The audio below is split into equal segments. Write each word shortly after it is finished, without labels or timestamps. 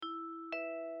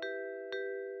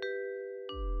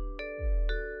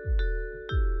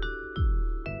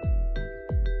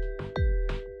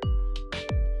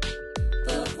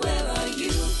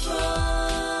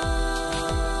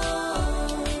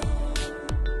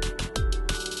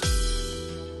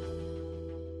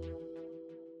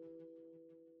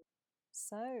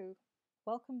So,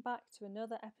 welcome back to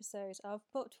another episode of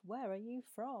But Where Are You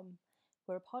From?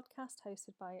 We're a podcast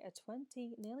hosted by a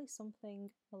 20, nearly something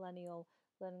millennial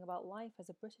learning about life as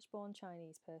a British born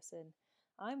Chinese person.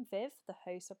 I'm Viv, the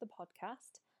host of the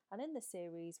podcast, and in this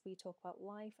series, we talk about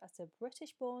life as a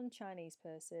British born Chinese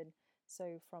person.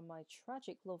 So, from my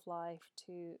tragic love life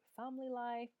to family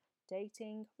life,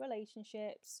 dating,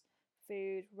 relationships,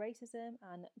 food, racism,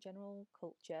 and general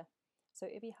culture. So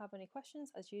if you have any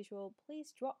questions, as usual,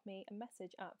 please drop me a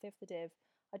message at Viv the Div.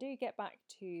 I do get back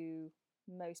to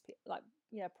most people,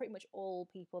 pretty much all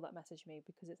people that message me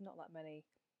because it's not that many.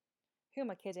 Who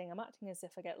am I kidding? I'm acting as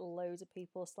if I get loads of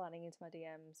people sliding into my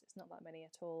DMs. It's not that many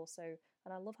at all. So,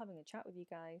 and I love having a chat with you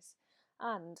guys.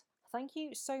 And thank you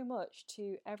so much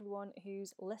to everyone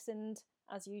who's listened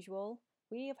as usual.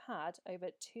 We have had over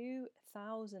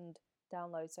 2,000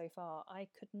 downloads so far. I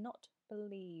could not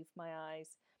believe my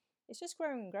eyes. It's just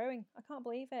growing and growing. I can't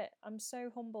believe it. I'm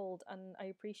so humbled and I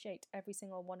appreciate every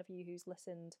single one of you who's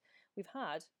listened. We've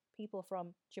had people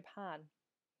from Japan,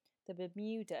 the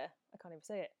Bermuda, I can't even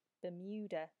say it,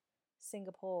 Bermuda,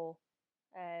 Singapore,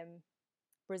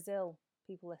 Brazil,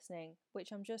 people listening,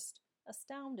 which I'm just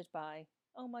astounded by.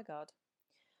 Oh my God.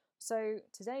 So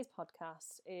today's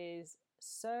podcast is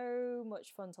so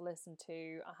much fun to listen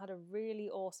to. I had a really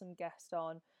awesome guest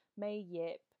on, May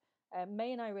Yip.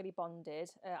 May and I really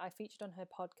bonded. I featured on her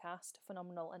podcast,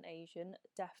 Phenomenal and Asian.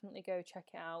 Definitely go check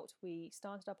it out. We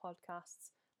started our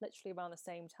podcasts literally around the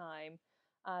same time,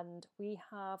 and we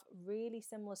have really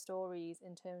similar stories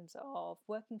in terms of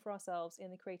working for ourselves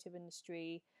in the creative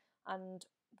industry. And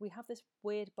we have this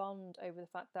weird bond over the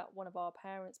fact that one of our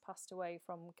parents passed away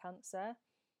from cancer.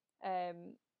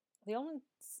 The only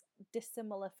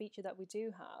dissimilar feature that we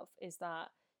do have is that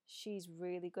she's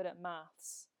really good at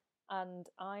maths, and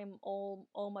I'm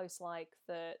almost like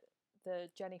the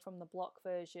Jenny from the Block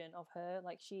version of her.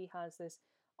 Like, she has this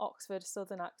Oxford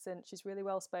Southern accent. She's really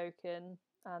well spoken,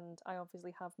 and I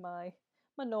obviously have my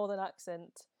Northern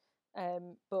accent.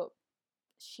 But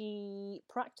she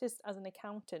practiced as an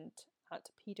accountant at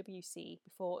PwC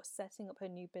before setting up her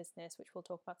new business, which we'll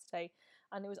talk about today.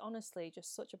 And it was honestly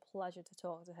just such a pleasure to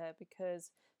talk to her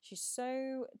because she's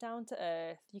so down to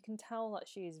earth. You can tell that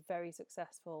she is very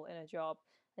successful in her job,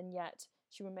 and yet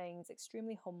she remains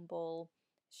extremely humble.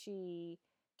 She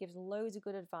gives loads of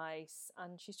good advice,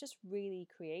 and she's just really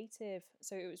creative.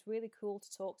 So it was really cool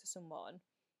to talk to someone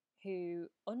who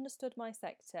understood my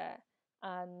sector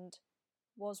and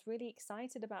was really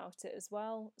excited about it as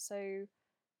well. So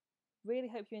really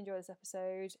hope you enjoy this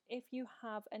episode. If you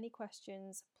have any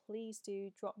questions, please do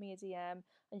drop me a DM,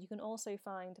 and you can also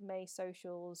find May's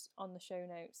socials on the show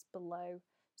notes below.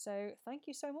 So thank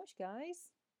you so much,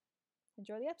 guys.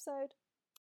 Enjoy the episode.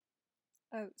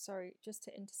 Oh, sorry, just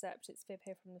to intercept, it's Viv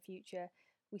here from the future.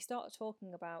 We started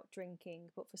talking about drinking,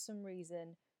 but for some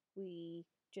reason I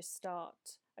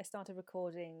started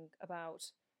recording about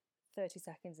 30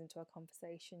 seconds into our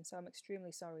conversation, so I'm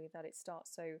extremely sorry that it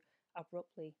starts so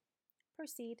abruptly.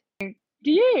 Proceed. Do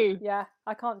you? Yeah,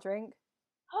 I can't drink.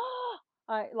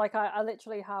 I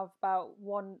literally have about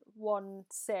one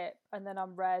sip and then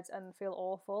I'm red and feel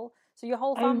awful. So your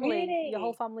whole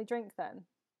Oh, family drink then?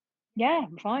 Yeah,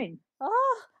 I'm fine.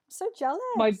 Oh, I'm so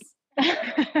My, jealous.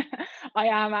 I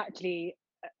am actually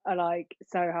like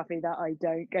so happy that I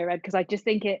don't go red because I just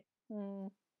think it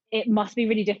must be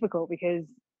really difficult because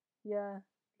Yeah.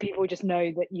 people just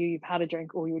know that you've had a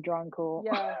drink or you're drunk or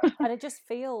Yeah, and it just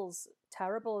feels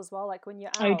terrible as well. Like when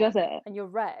you're oh, out does it and you're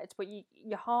red, but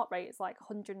your heart rate is like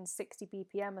 160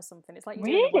 BPM or something. It's like you're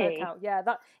doing a really? workout. Yeah,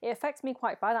 that it affects me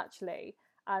quite bad actually,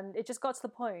 and it just got to the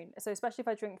point. So especially if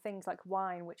I drink things like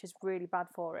wine, which is really bad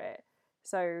for it.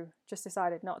 So just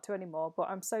decided not to anymore. But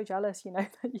I'm so jealous,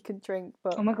 that you can drink.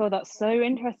 Oh But my God, that's so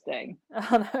interesting.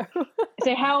 I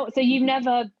know. So you've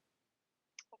never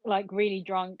like really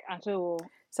drunk at all?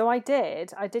 So I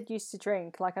did used to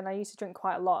drink, and I used to drink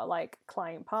quite a lot at like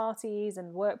client parties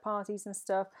and work parties and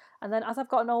stuff. And then as I've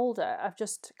gotten older, I've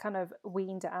just kind of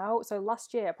weaned it out. So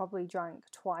last year I probably drank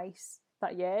twice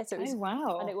that year. Oh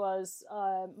wow. It was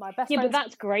my best Yeah, but friend's,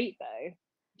 that's great though.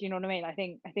 Do you know what I mean? I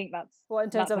think well, in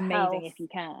terms that's of amazing health. if you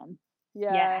can.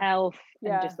 Yeah, Yeah, health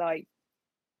and yeah, just like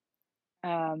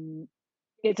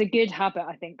it's a good habit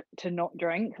I think to not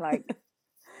drink. Like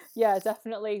yeah,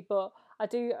 definitely. But I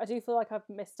do feel like I've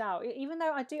missed out, even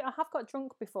though I have got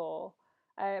drunk before.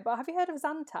 But have you heard of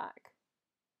Zantac?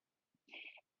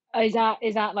 is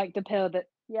that like the pill that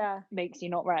Yeah. makes you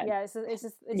not red? Yeah, it's a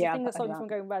Yeah, thing that I've stops heard me of from that.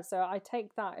 going red. So I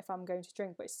take that if I'm going to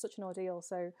drink, but it's such an ordeal.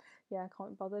 So yeah, I can't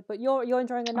be bothered. But you're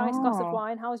enjoying a nice glass of Oh,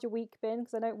 wine. How's your week been?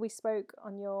 Because I know we spoke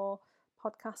on your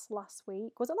podcast last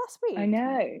week. Was it last I week?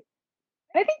 know.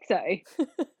 I think so.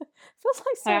 Feels like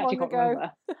I so actually long can't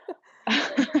ago.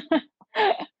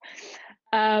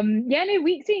 remember. Yeah, no,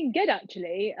 week's been good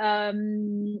actually.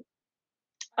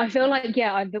 I feel like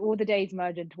all the days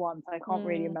merge into one, so I can't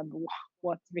really Mm, remember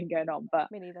what's been going on.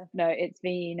 But me neither. no, it's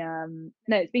been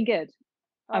good.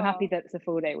 I'm happy Oh, that it's a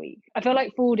 4 day week. I feel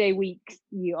like 4 day weeks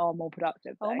you are more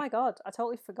productive oh though. my God, I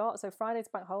totally forgot. So Friday's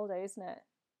bank holiday, isn't it?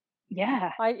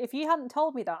 Yeah. If you hadn't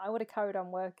told me that, I would have carried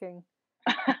on working.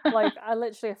 Like I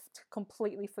literally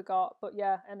completely forgot. But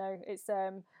yeah, I know it's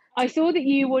I saw that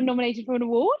you were nominated for an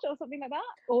award or something like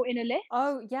that, or in a list.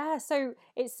 Oh yeah, so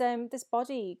it's this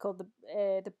body called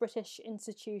the British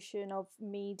Institution of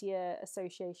Media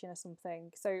Association or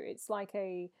something. So it's like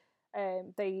they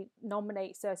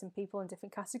nominate certain people in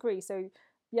different categories. So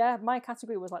yeah, my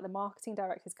category was like the marketing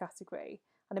director's category,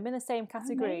 and I'm in the same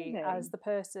category as Amazing. the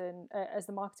person as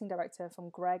the marketing director from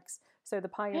Greggs. So the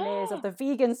pioneers of the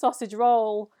vegan sausage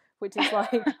roll, which is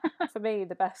like for me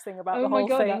the best thing about Oh the my whole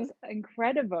god, thing. that's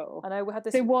incredible. I know we had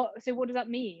this. So what does that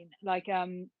mean? Like,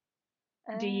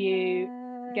 do you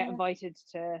get Uh, invited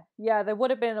to? Yeah, there would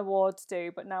have been an award to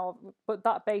do, but now, but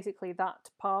that basically that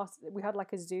part we had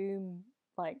like a Zoom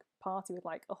like party with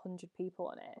like 100 people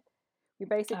on it. We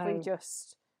basically Oh,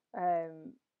 just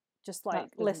that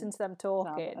like listen doesn't to them sound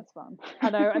talking. as fun. I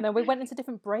know, and then we went into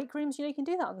different break rooms. You know, you can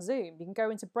do that on Zoom. You can go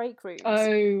into break rooms.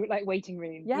 Oh, like waiting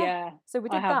rooms. Yeah, Yeah, so we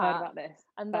I did have heard that, about this.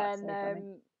 and That's then so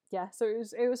funny. yeah, so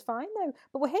it was fine though.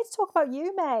 But we're here to talk about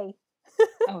you, May.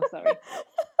 Oh, sorry.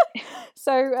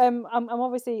 So I'm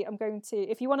obviously I'm going to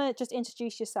if you want to just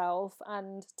introduce yourself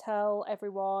and tell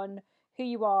everyone who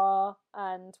you are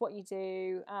and what you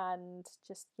do and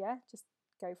just just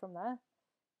go from there.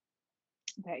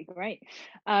 Okay, great.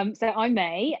 So I'm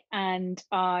May, and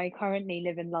I currently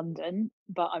live in London,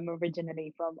 but I'm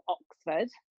originally from Oxford.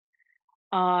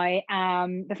 I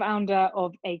am the founder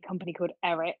of a company called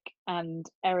Eric, and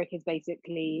Eric is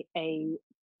basically a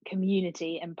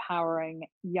community empowering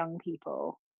young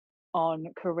people on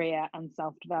career and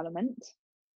self development.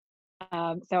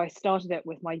 So I started it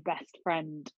with my best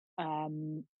friend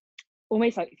um,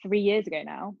 almost like 3 years ago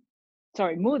now.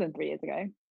 Sorry, more than 3 years ago.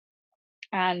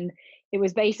 And it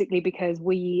was basically because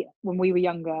when we were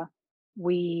younger,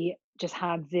 we just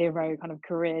had zero kind of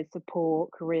career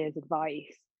support, careers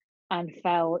advice, and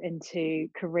fell into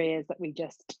careers that we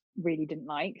just really didn't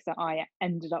like. So I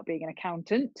ended up being an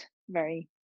accountant, very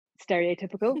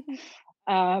stereotypical.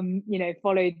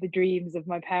 Followed the dreams of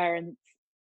my parents,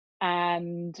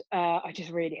 and I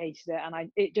just really hated it,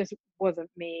 and it just wasn't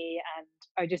me, and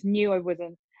I just knew I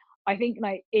wasn't. I think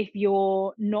like if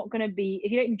you don't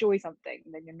enjoy something,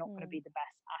 then you're not going to Mm, be the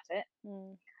best at it.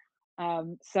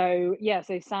 mm, So yeah,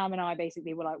 so Sam and I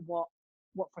basically were like, what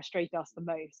frustrated us the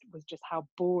most was just how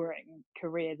boring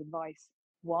careers advice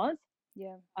was,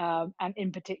 yeah, and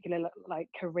in particular like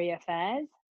career fairs.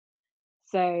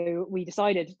 So we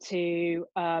decided to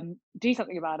do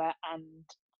something about it and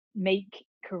make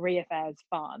career fairs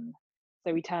fun.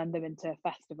 So we turned them into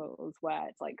festivals where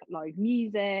it's like live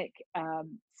music,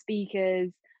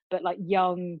 speakers, but like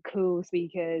young, cool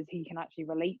speakers who you can actually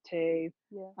relate to,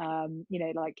 yeah,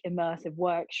 like immersive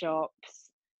workshops,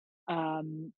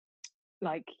 um,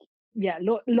 like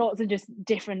lots of just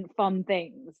different fun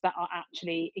things that are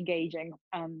actually engaging,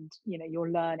 and you're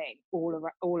learning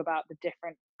all about the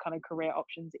different kind of career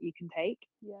options that you can take.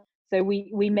 yeah, So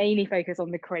we mainly focus on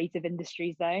the creative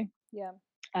industries though, yeah.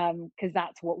 because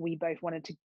that's what we both wanted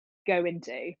to go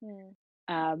into, Mm.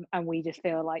 and we just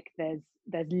feel like there's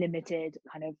limited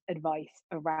kind of advice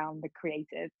around the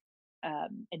creative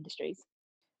industries.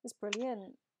 It's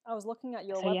brilliant. I was looking at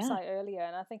your So yeah. website earlier,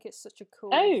 and I think it's such a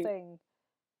cool Oh. thing.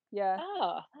 Yeah,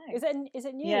 Oh, is thanks.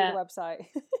 it new the Yeah. website?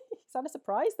 You sound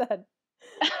surprised then.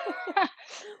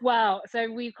 Well, so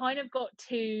we've kind of got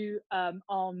two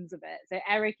arms of it. So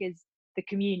Eric is the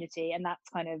community, and that's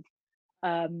kind of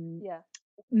um, Yeah.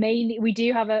 mainly we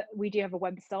do have a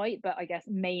website, but I guess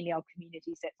mainly our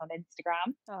community sits on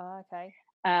Instagram. Ah, okay.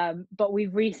 But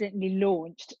we've recently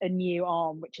launched a new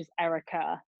arm, which is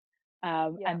Erica, Yeah.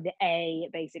 and the A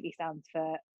basically stands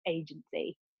for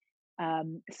agency.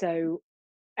 So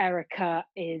Erica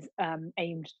is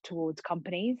aimed towards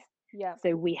companies. Yeah.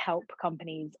 So we help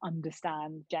companies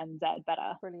understand Gen Z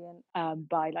better, Brilliant.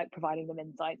 by like providing them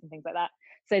insights and things like that.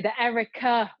 So the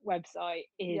Erica website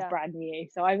is Yeah. brand new.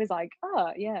 So I was like,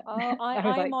 oh yeah. Oh, I was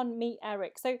I'm like, on Meet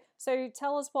Eric. So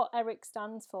tell us what Eric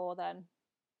stands for then.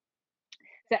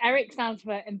 so Eric stands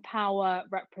for empower,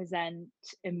 represent,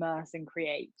 immerse, and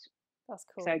create. That's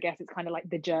So I cool. guess it's kind of like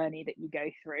the journey that you go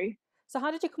through. So how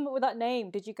did you come up with that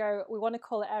name? Did you go, we want to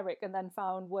call it Eric and then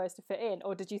found words to fit in?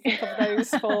 Or did you think of those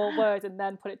four words and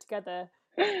then put it together?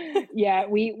 Yeah,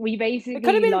 we It could have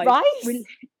basically, been like, rice.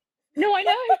 no, I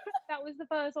know. That was the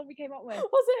first one we came up with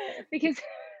Was it? because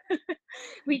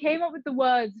we came up with the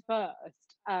words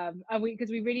first, and because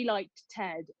we really liked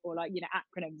TED or, like,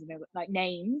 acronyms and like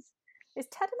names. Is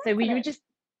TED So an we were acronym? just,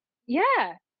 yeah,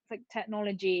 it's like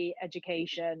technology,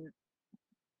 education,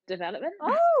 development,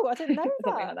 Oh, I didn't know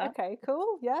something that. like that. Okay,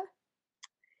 cool. Yeah.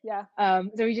 Yeah.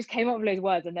 So we just came up with those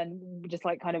words, and then we just,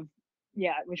 like, kind of,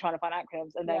 yeah, we're trying to find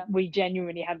acronyms, and then Yeah. we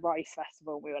genuinely had Rice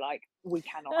Festival. We were like, we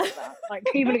cannot have that. Like,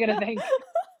 people are gonna think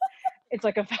it's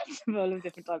like a festival of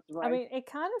different types of I rice. mean, it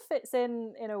kind of fits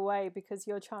in a way because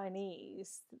you're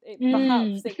Chinese. Mm.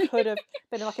 Perhaps it could have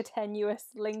been like a tenuous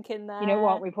link in You know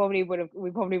what? there. We probably would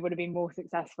have been more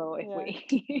successful if Yeah.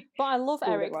 we But I love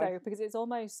called it Eric rice. though because it's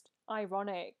almost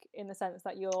ironic in the sense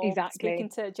that you're speaking Exactly.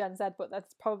 to Gen Z, but there's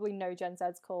probably no Gen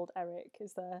Zs called Eric,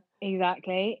 is there?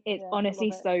 Exactly. It's Yeah, I love honestly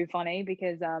it. so funny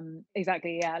because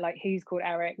exactly, yeah, like, who's called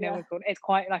Eric? No Yeah. one's called. It's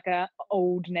quite like a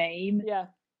old name. Yeah.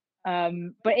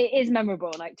 But it is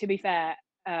memorable. Like, to be fair,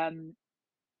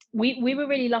 we were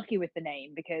really lucky with the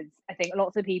name because I think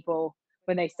lots of people,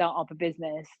 when they start up a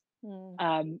business, Mm,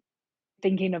 um,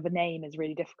 thinking of a name is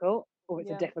really difficult, or it's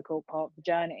a yeah. difficult part of the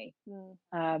journey.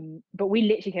 Mm, But we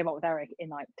literally came up with Eric in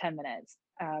like 10 minutes.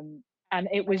 And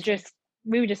it was amazing. just,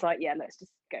 we were just like, yeah, let's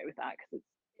just go with that because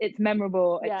it's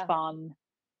memorable, it's Yeah. fun,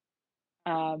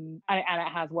 and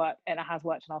it has worked, and it has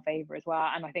worked in our favor as well.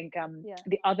 And I think Yeah.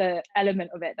 the other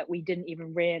element of it that we didn't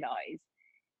even realize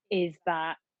is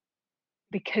that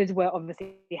because we're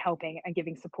obviously helping and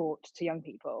giving support to young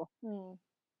people, Mm,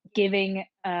 giving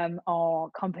our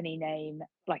company name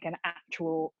like an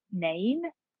actual name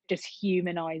just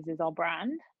humanizes our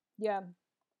brand. yeah.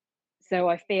 So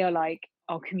I feel like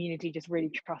our community just really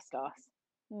trust us,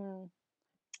 Mm.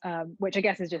 which I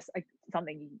guess is just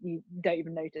something you don't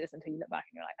even notice until you look back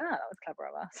and you're like, ah, that was clever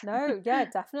of us. No, yeah,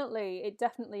 definitely. It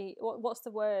definitely. What's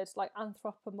the word? Like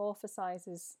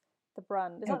anthropomorphizes the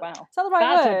brand. Oh wow, Is that the right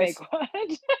that's a word? big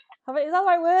word. Is that the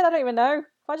right word? I don't even know.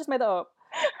 If I just made that up.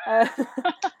 Uh,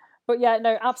 but yeah,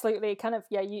 no, absolutely. Kind of,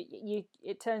 yeah. You.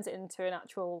 It turns it into an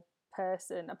actual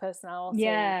person, a personality,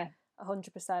 Yeah,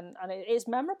 100%, and it's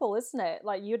memorable, isn't it?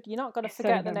 Like you're not going to it's so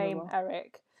forget the name memorable.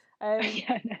 Eric.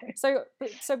 Yeah, no. So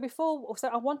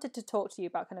I wanted to talk to you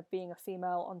about kind of being a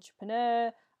female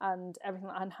entrepreneur and everything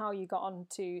and how you got on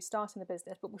to starting the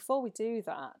business. But before we do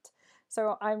that,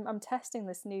 so I'm testing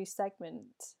this new segment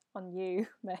on you,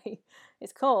 May.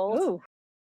 It's called Ooh.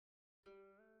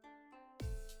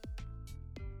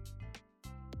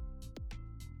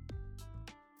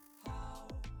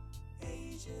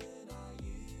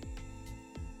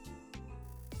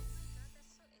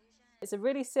 It's a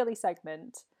really silly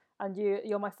segment, and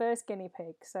you're my first guinea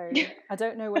pig, so I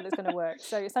don't know whether it's going to work.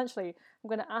 So essentially, I'm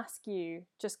going to ask you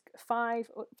just five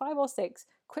or six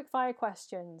quick fire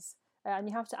questions, and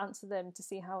you have to answer them to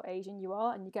see how Asian you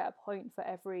are, and you get a point for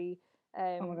every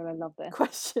Oh my god, I love this.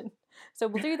 question. So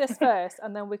we'll do this first,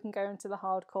 and then we can go into the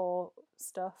hardcore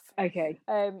stuff. Okay.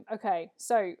 Okay.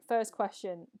 So first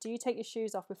question: do you take your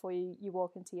shoes off before you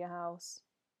walk into your house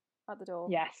at the door?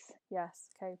 Yes. Yes.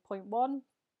 Okay. Point one.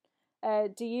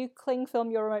 Do you cling film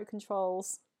your remote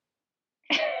controls?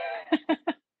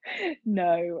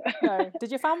 No. No.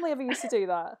 Did your family ever used to do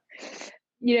that?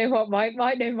 You know what? My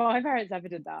parents never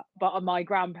did that, but my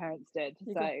grandparents did.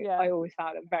 So Yeah. I always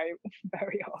found it very,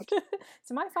 very odd.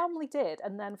 So my family did,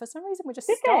 and then for some reason we just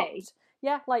Did they? stopped.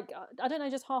 Yeah, like I don't know,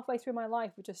 just halfway through my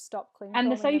life we just stopped cling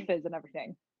And the filming them. sofas and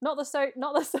everything. Not the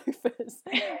sofas,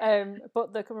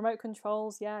 but the remote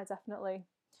controls. Yeah, definitely.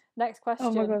 Next Oh my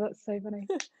question: god, that's so funny.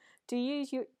 do you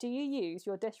use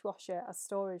your dishwasher as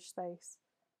storage space?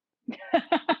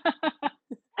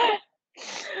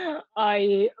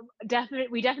 We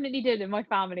definitely did in my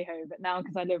family home, but now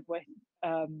because I live with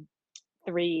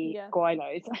three Yeah,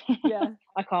 guilos, yeah.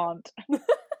 I can't.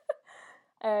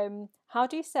 How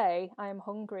do you say I am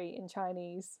hungry in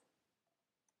Chinese?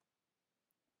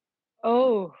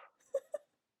 Oh,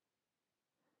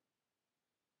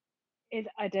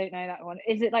 I don't know that one.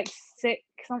 Is it like sick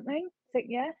something? Sick,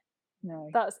 yeah? No,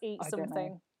 That's eat I don't know.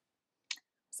 something.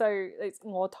 So it's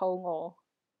我肚餓.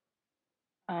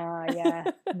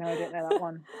 Yeah. No, I don't know that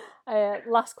one.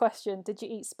 Last question. Did you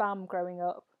eat spam growing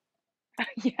up?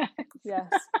 Yes.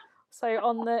 Yes. So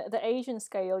on the Asian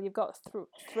scale, you've got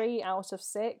 3 out of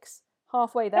 6.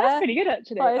 Halfway there. That's pretty good,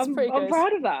 actually. That is pretty good. I'm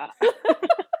proud of that.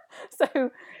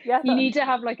 So yeah, You need to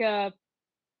have like a.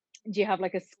 Do you have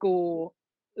like a score,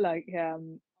 like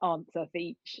answer for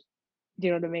each? Do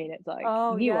you know what I mean? It's like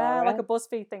oh you yeah, are like a. a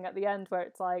BuzzFeed thing at the end where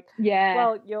it's like, Yeah.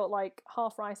 well, you're like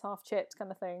half rice, half chips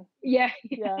kind of thing. Yeah.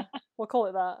 Yeah, we'll call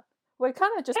it that. We're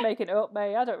kind of just making it up,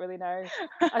 May. I don't really know.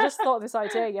 I just thought of this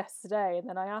idea yesterday, and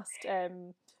then I asked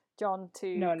John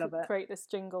No, to I love it. create this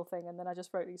jingle thing, and then I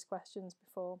just wrote these questions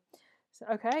before. So,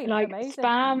 okay, Like amazing.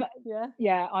 spam, Yeah.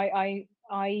 yeah,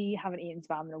 I haven't eaten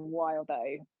spam in a while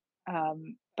though.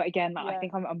 But again, I Yeah.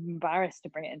 think I'm embarrassed to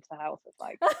bring it into the house with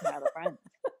like my other friends.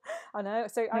 I know.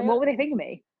 So Like, what would they think of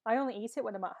me? I only eat it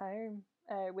when I'm at home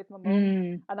with my mum,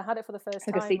 Mm, and I had it for the first it's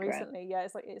like a time secret. recently. Yeah,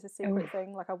 it's like it's a Oof. secret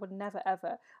thing. Like I would never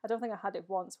ever. I don't think I had it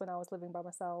once when I was living by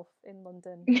myself in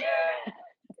London.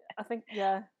 I think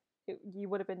you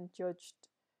would have been judged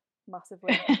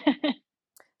massively.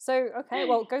 So okay,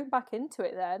 well going back into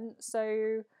it then.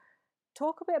 So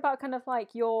talk a bit about kind of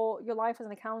like your life as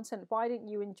an accountant. Why didn't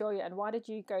you enjoy it, and why did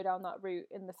you go down that route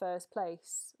in the first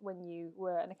place when you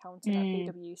were an accountant at Mm,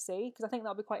 PwC? Because I think that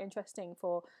would be quite interesting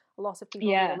for a lot of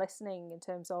people who are yeah, listening in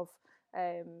terms of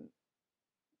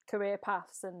career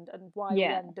paths and why we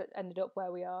yeah, ended up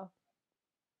where we are.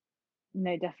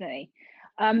 no, definitely.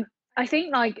 Um, I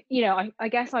think like, I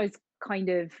guess I was kind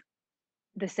of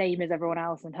the same as everyone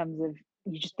else in terms of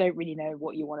you just don't really know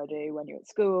what you want to do when you're at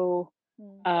school.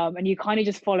 Mm. And you kind of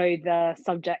just follow the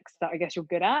subjects that I guess you're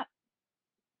good at.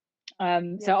 So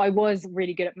Yeah. I was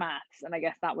really good at maths, and I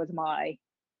guess that was my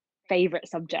favorite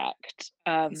subject.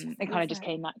 What's your It kind of just favourite?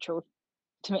 came natural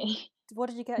to me. What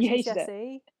did you get at You hated it.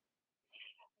 GCSE?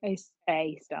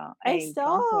 A star, A A plus,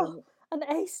 star! whatever. An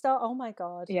A star! Oh my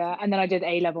god. Yeah, and then I did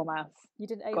A level maths. You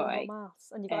did A Got level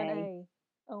maths and you got an A. A.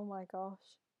 Oh my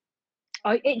gosh.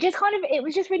 It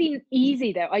was just really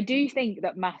easy though. I do think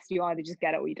that maths you either just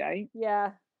get it or you don't.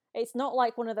 Yeah. It's not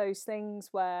like one of those things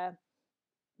where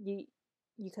you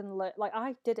you can learn. Like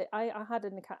I did it. I had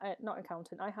not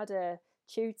accountant. I had a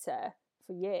tutor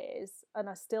for years, and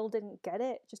I still didn't get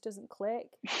it. It just doesn't click.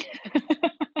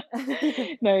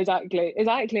 No, exactly.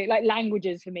 Like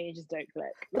languages for me just don't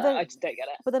click. But Like, then, I just don't get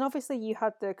it. obviously you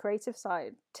had the creative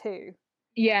side too.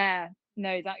 Yeah, no,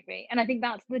 exactly. And I think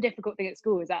that's the difficult thing at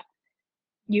school is that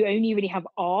you only really have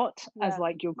art as Yeah,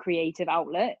 like your creative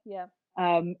outlet. yeah,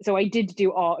 So I did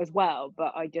do art as well,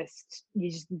 but you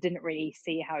just didn't really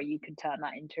see how you could turn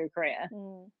that into a career.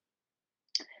 mm,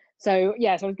 So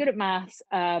yeah, so I was good at maths.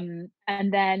 And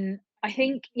then I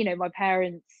think, my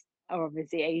parents are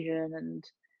obviously Asian and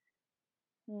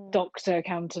mm, doctor,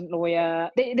 accountant, lawyer.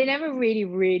 They never really,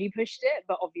 really pushed it,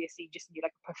 but obviously just knew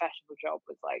like a professional job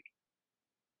was like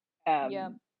yeah.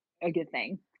 a good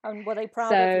thing. And were they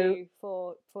proud of So you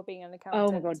for being an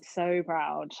oh my accountant? god, so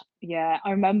proud. Yeah,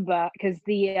 I remember because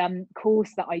the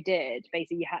course that I did,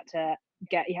 basically you had to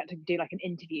do like an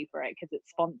interview for it because it's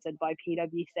sponsored by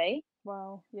PwC.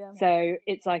 Wow, yeah. So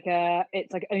it's like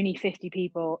only 50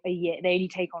 people a year. They only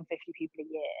take on 50 people a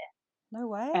year. No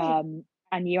way.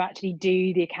 And you actually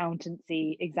do the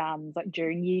accountancy exams like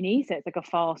during uni, so it's like a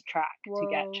fast track to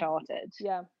get Whoa. chartered.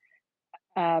 Yeah,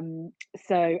 Um,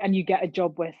 and you get a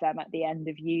job with them at the end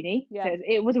of uni. So yeah,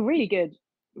 it was a really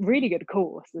good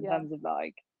course in yeah, terms of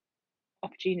like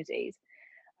opportunities.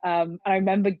 I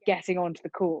remember getting onto the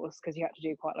course because you had to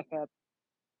do quite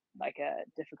like a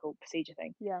difficult procedure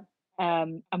thing. yeah.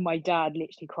 And my dad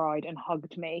literally cried and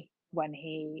hugged me when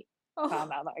he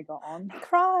found Oh, out that I got on. he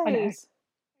I cried. know,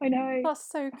 I know, That's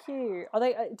so cute. Are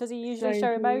they? Does he usually so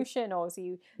show cute. emotion, or is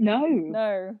he? No,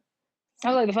 No. that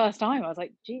was like the first time. I was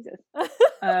like, Jesus.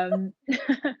 Um,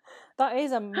 That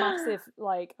is a massive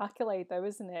like accolade, though,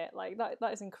 isn't it? Like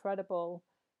that is incredible.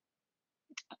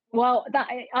 well, that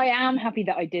I am happy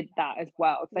that I did that as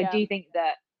well because I Yeah, do think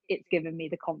that it's given me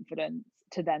the confidence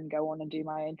to then go on and do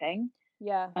my own thing.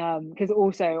 yeah. Because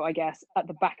also, I guess at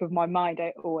the back of my mind,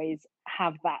 I always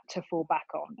have that to fall back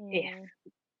on if Mm.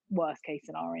 worst case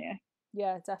scenario.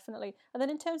 Yeah, definitely. And then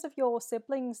in terms of your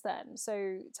siblings, then,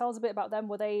 so tell us a bit about them.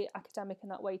 Were they academic in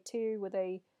that way too? Were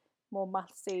they more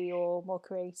mathsy or more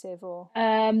creative or?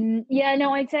 Yeah,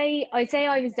 no, I'd say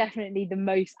I was definitely the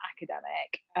most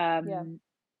academic. Yeah.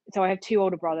 So I have two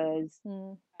older brothers,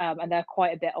 Mm. and they're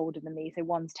quite a bit older than me. So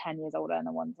one's 10 years older and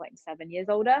the one's like 7 years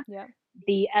older. Yeah.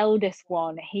 The eldest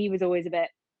one, he was always a bit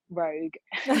rogue.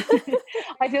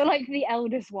 I feel like the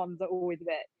eldest ones are always a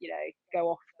bit, go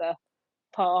off the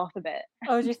path a bit.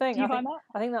 Oh, do you think? Do you find that?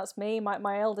 I think that's me.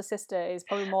 My elder sister is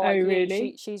probably more Oh, like you.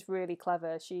 really? She's really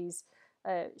clever. She's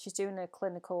doing a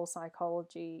clinical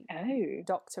psychology Oh,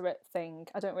 doctorate thing.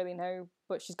 I don't really know,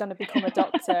 but she's going to become a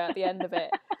doctor at the end of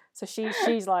it. So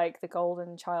she's like the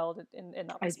golden child in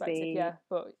that I perspective. see. Yeah,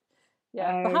 but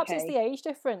yeah, Oh, perhaps it's the okay. age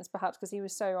difference. Perhaps because he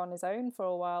was so on his own for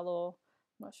a while, or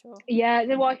I'm not sure. Yeah,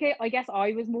 well, I guess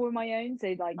I was more on my own.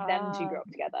 So like them two Ah, grew up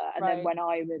together, and then right. when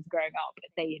I was growing up,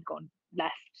 they had gone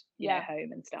left, Yeah,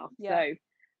 home and stuff. yeah,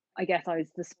 So I guess I was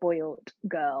the spoiled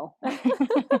girl.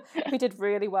 Who did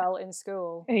really well in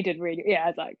school. He did really, yeah,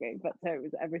 exactly. But so it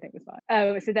was, everything was fine.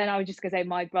 Oh, so then I was just gonna say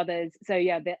my brothers. So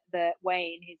yeah, the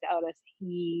Wayne, who's the eldest,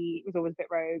 he was always a bit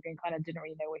rogue and kind of didn't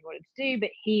really know what he wanted to do, but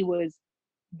he was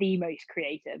the most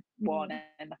creative one Mm.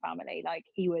 in the family. Like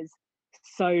he was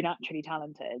so naturally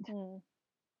talented.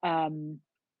 Mm.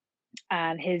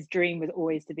 And his dream was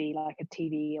always to be like a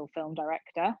TV or film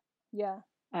director. Yeah.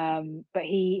 But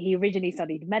he originally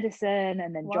studied medicine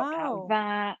and then dropped out of Wow.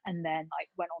 that, and then like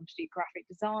went on to do graphic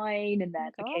design, and Oh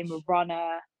then my became a gosh.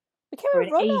 runner Became for a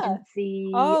an runner.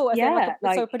 agency. Oh, I think Yeah, so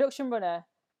a like production runner.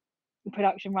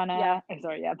 production Yeah. runner. Oh,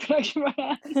 sorry, yeah, production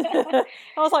runner. I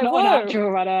was like, Not an whoa,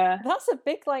 actual runner. that's a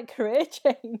big like career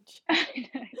change. I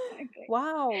know, exactly.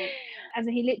 Wow. And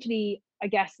so he literally, I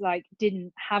guess, like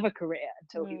didn't have a career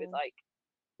until he was Mm. like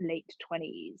late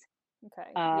 20s. Okay.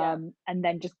 Yeah. And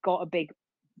then just got a big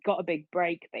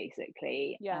break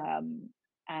basically. Yeah.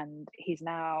 And he is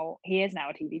now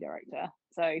a TV director.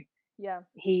 So Yeah.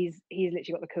 he's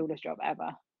literally got the coolest job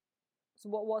ever. So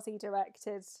what was he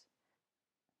directed?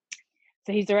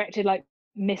 So he's directed like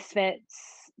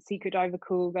Misfits, Secret Diver,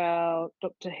 Cool Girl,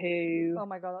 Doctor Who. Oh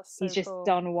my god, that's He's so just cool.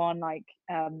 done one like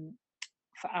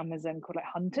for Amazon called like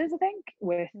Hunters, I think,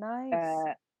 with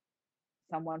Nice.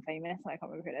 someone famous. I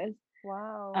can't remember who it is.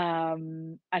 Wow.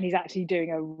 And he's actually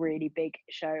doing a really big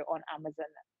show on Amazon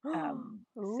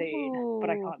soon, but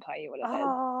I Ooh. can't tell you what it is.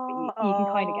 But Oh, you can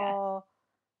kind of guess. oh,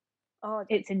 oh,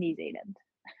 It's in New Zealand.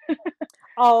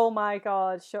 oh my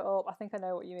god, shut up. I think I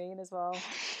know what you mean as well.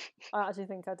 I actually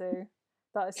think I do.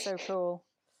 That is so cool.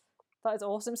 That is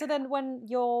awesome. So then when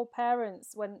your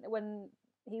parents, when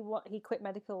he quit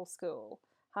medical school,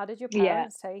 how did your Yeah.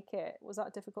 parents take it? Was that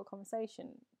a difficult conversation?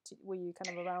 Were you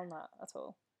kind of around that at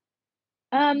all?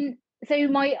 So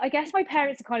I guess my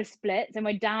parents are kind of split. So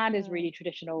my dad is Mm. really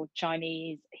traditional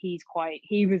Chinese. He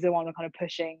was the one kind of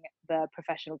pushing the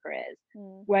professional careers.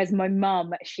 Mm. Whereas my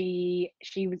mum, she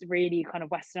was really kind of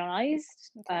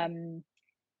westernized. Okay.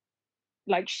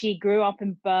 Like she grew up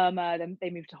in Burma, then they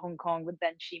moved to Hong Kong, but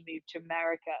then she moved to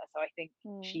America. So I think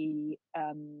Mm. she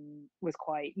was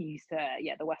quite used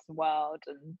to the Western world,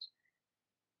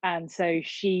 and so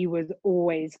she was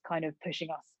always kind of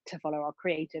pushing us to follow our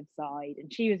creative side,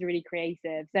 and she was really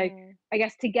creative. So Mm. I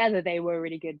guess together they were a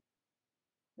really good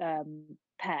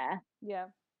pair. Yeah.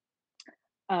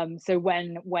 So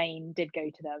when Wayne did go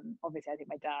to them, obviously I think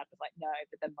my dad was like no,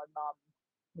 but then my mum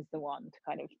was the one to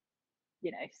kind of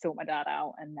sort my dad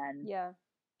out, and then Yeah.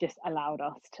 just allowed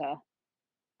us to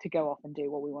go off and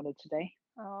do what we wanted to do.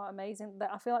 Oh, amazing.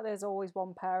 I feel like there's always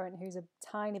one parent who's a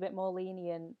tiny bit more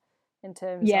lenient in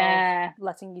terms of Yeah.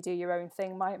 letting you do your own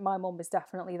thing. My mum is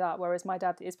definitely that, whereas my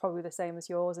dad is probably the same as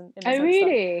yours in the Oh, sense that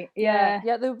really?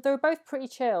 Yeah. they were both pretty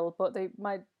chill, but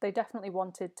they definitely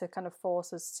wanted to kind of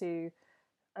force us to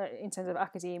in terms of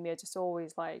academia, just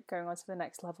always like going on to the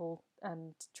next level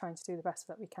and trying to do the best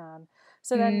that we can.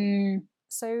 So then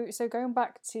Mm, so going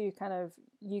back to kind of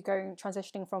you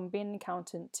transitioning from being an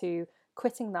accountant to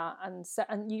quitting that and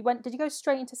did you go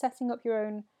straight into setting up your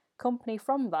own company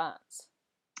from that?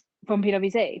 from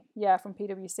PwC. Yeah, from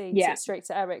PwC Yeah. straight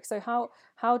to Eric. So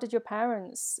how did your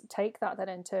parents take that then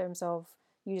in terms of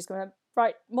you just going,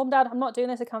 right, mum, dad, I'm not doing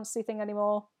this accountancy thing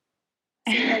anymore.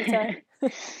 See you later.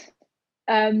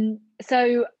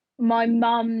 So my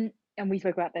mum, and we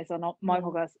spoke about this on my Mm.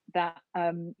 podcast, that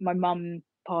my mum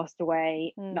passed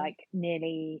away Mm. like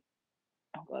nearly,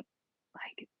 oh god,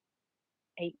 like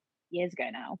 8 years ago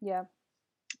now. Yeah.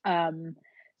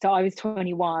 So I was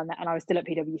 21 and I was still at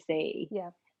PwC.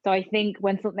 Yeah. So I think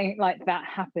when something like that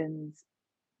happens,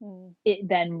 Mm. it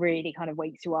then really kind of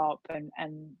wakes you up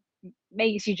and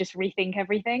makes you just rethink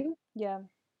everything. Yeah.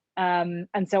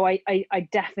 And so I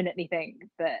definitely think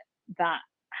that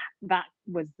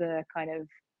was the kind of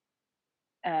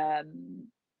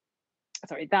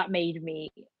that made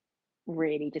me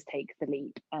really just take the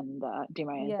leap and do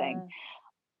my own thing. Yeah.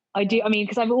 I Yeah. mean,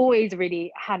 because I've always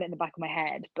really had it in the back of my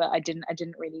head, but I didn't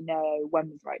really know when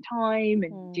was the right time,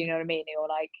 and do you know what I mean? Or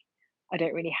like, I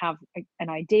don't really have an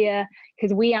idea,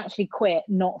 because we actually quit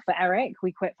not for Eric,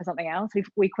 we quit for something else.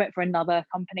 We quit for another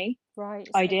company. Right.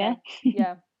 Idea. Okay.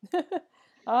 Yeah.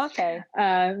 Okay.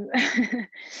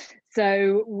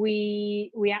 So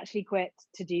we actually quit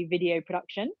to do video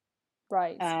production.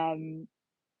 Right.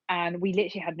 And we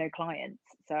literally had no clients,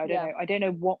 so I don't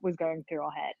know what was going through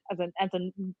our head. As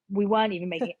in we weren't even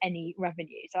making any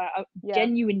revenue, so I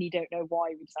genuinely don't know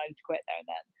why we decided to quit there and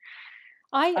then.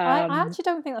 I actually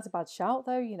don't think that's a bad shout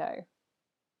though, you know.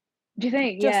 Do you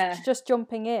think? Just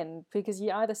jumping in, because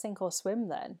you either sink or swim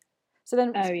then. So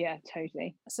then, Oh yeah,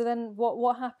 totally.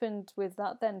 what happened with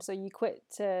that then? So you quit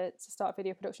to start a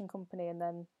video production company, and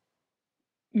then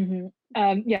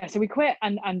Yeah, so we quit,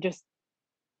 and just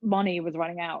money was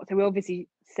running out. So we obviously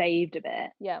saved a bit.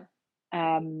 yeah,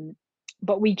 Um,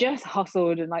 but we just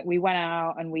hustled, and like we went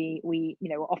out and we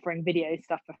were offering video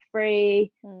stuff for free.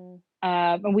 mm,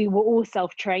 And we were all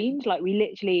self-trained. Like we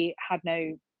literally had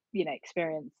no,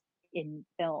 experience in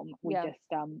film. We yeah, just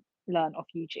learned off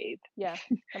YouTube. yeah,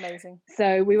 amazing.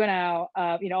 So we went out.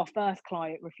 Our first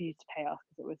client refused to pay us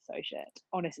because it was so shit.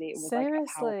 Honestly, it was like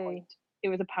a PowerPoint. Seriously, It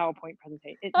was a PowerPoint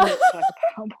presentation. It looked like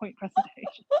a PowerPoint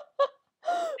presentation.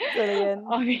 brilliant.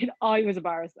 I mean, I was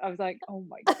embarrassed. I was like, oh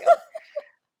my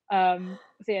God.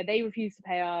 So yeah, they refused to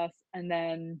pay us, and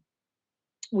then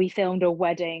we filmed a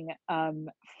wedding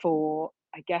for,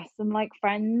 I guess, some like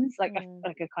friends, like Mm,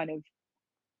 a kind of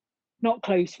not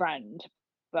close friend,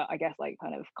 but I guess like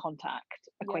kind of contact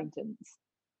yeah, acquaintance.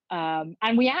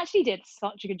 And we actually did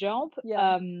such a good job.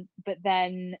 yeah, But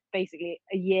then basically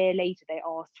a year later they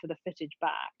asked for the footage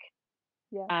back,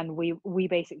 yeah. and we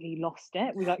basically lost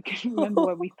it. We like couldn't remember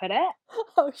where we put it.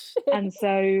 Oh shit. And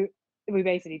so we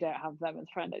basically don't have them as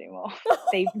a friend anymore.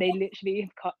 They literally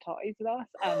have cut ties with us,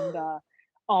 and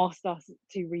asked us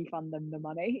to refund them the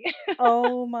money.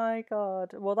 Oh my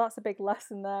god. Well, that's a big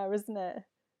lesson there, isn't it?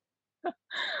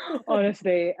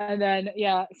 Honestly. And then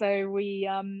yeah, so we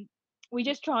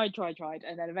just tried,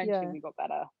 and then eventually Yeah, we got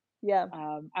better. yeah,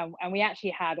 And we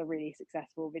actually had a really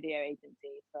successful video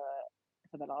agency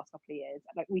for the last couple of years.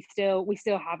 Like we still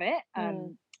have it.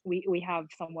 mm, We have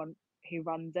someone who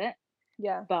runs it,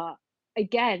 yeah, but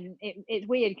again, it's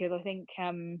weird because I think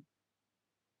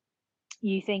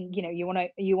you think, you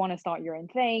want to start your own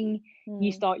thing.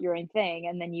 You mm, start your own thing,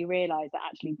 and then you realize that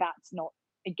actually that's not,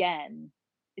 again,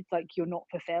 it's like you're not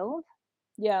fulfilled.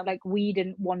 yeah, Like we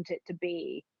didn't want it to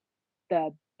be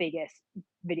the biggest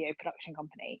video production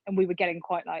company, and we were getting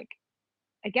quite like,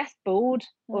 I guess, bored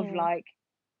of mm, like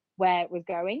where it was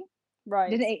going.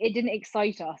 right, It didn't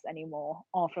excite us anymore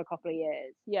after a couple of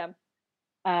years. yeah,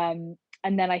 And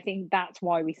then I think that's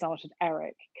why we started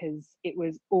Eric, because it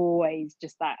was always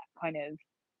just that kind of,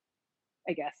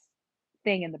 I guess,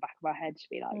 thing in the back of our head to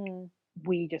be like, mm,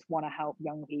 we just want to help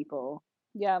young people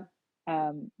yeah,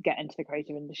 get into the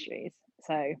creative industries.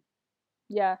 So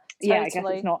yeah, yeah, I guess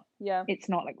totally, yeah. it's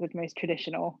not like the most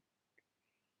traditional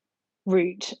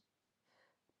route.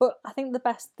 But I think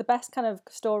the best kind of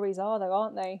stories are though,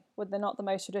 aren't they? When they're not the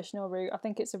most traditional route. I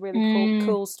think it's a really Mm,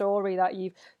 cool story that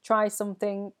you've tried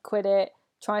something, quit it,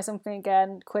 try something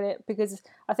again, quit it. Because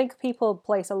I think people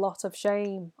place a lot of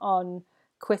shame on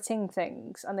quitting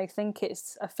things, and they think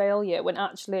it's a failure when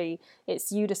actually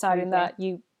it's you deciding totally. that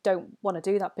you don't want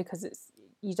to do that because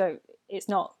it's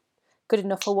not good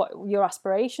enough for what your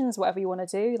aspirations, whatever you want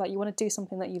to do. Like you want to do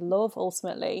something that you love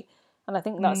ultimately. And I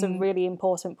think that's a Mm, really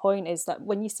important point, is that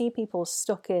when you see people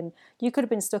stuck in, you could have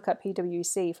been stuck at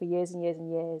PwC for years and years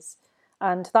and years,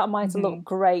 and that might look mhm,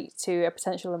 great to a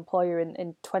potential employer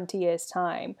in 20 years'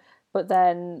 time. But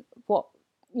then what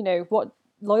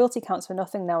loyalty counts for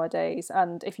nothing nowadays.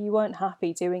 And if you weren't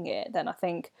happy doing it, then I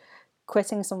think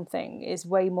quitting something is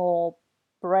way more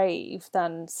brave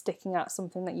than sticking at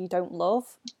something that you don't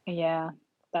love. yeah,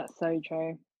 that's so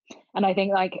true. And I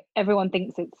think like everyone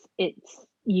thinks it's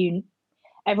you.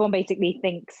 Everyone basically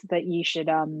thinks that you should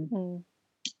Mm.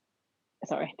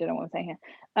 sorry, don't know what I'm saying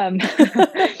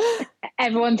here.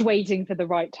 Everyone's waiting for the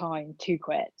right time to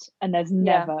quit, and there's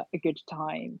Yeah, never a good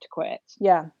time to quit.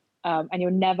 yeah, And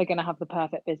you're never going to have the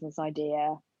perfect business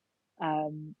idea.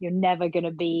 You're never going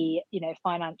to be,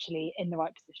 financially in the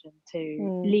right position to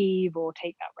mm. leave or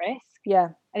take that risk. Yeah,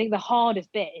 I think the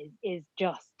hardest bit is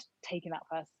just taking that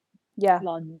first yeah.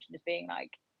 plunge, and just being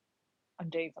like, I'm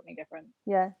doing something different.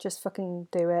 Yeah, just fucking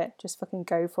do it. Just fucking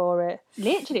go for it.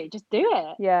 Literally, just do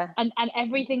it. Yeah. And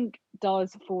everything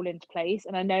does fall into place.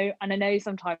 And I know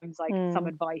sometimes like some Mm,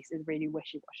 advice is really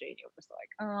wishy-washy, and you're just like,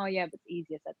 oh yeah, but it's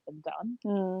easier said than done.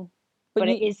 mm. But But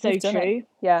it is so you've done it. true.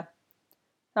 Yeah.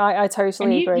 I And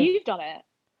totally you agree. you've done it.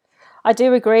 I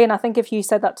do agree, and I think if you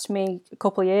said that to me a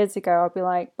couple of years ago, I'd be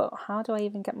like, "But how do I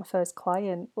even get my first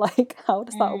client? Like, how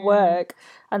does that Mm, work?"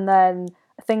 And then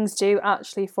things do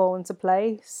actually fall into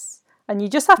place, and you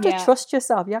just have to yeah, trust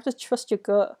yourself. You have to trust your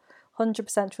gut,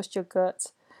 100% trust your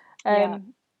gut. yeah.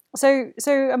 Um, so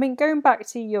I mean, going back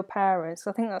to your parents,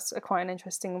 I think that's quite an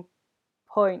interesting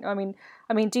point. I mean,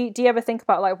 do you ever think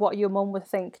about like what your mum would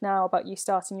think now about you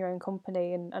starting your own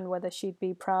company, and whether she'd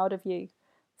be proud of you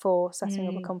for setting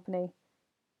up a Mm, company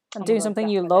and oh my doing god, something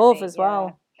you love definitely. as Yeah.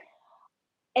 well?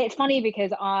 It's funny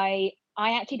because I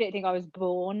actually don't think I was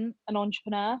born an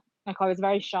entrepreneur. Like I was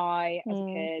very shy as a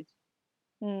Mm, kid.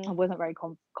 I Mm. wasn't very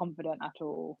confident at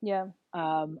all. Yeah.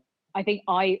 Um, I think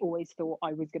I always thought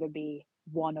I was going to be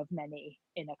one of many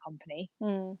in a company.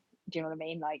 Mm. Do you know what I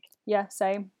mean? Like Yeah,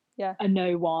 same. Yeah. a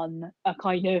no one, a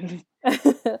kind of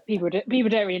people don't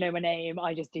really know my name.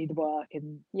 I just do the work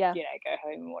and Yeah. go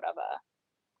home and whatever.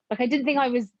 Like I didn't think I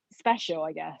was special,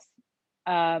 I guess.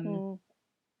 Um, Mm.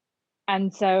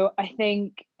 and so I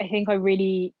think I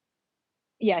really,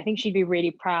 yeah, I think she'd be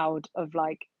really proud of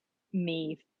like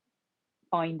me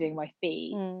finding my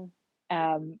feet, Mm.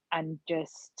 and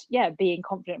just, yeah, being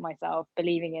confident in myself,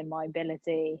 believing in my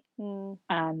ability, Mm.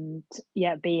 and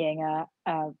yeah, being a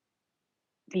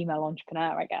female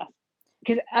entrepreneur, I guess.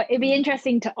 Because it'd be Mm.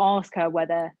 interesting to ask her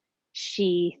whether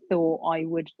she thought I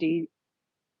would do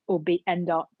or be end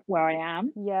up where I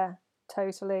am. Yeah,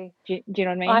 totally. Do you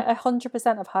know what I I mean?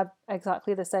 100% have had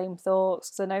exactly the same thoughts,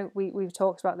 because I know we've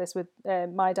talked about this with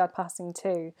my dad passing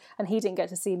too, and he didn't get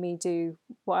to see me do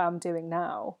what I'm doing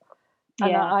now.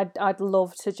 And Yeah, I'd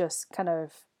love to just kind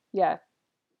of, yeah,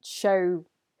 show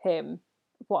him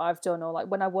what I've done, or like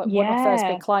when I won my first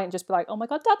big yeah, client, just be like, oh my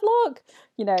god, dad, look,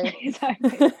 you know.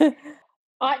 exactly.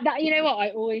 That, you know what I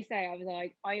always say, I was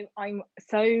like, I'm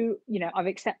so, I've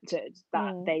accepted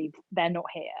that Mm. they're not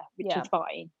here, which Yeah. is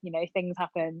fine. Things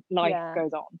happen, life Yeah.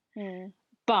 goes on. Mm.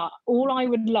 But all I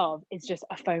would love is just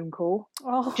a phone call,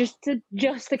 Oh. just to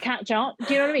catch up.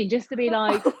 Do you know what I mean? Just to be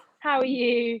like, how are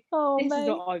you? Oh, This is mate.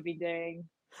 what I've been doing.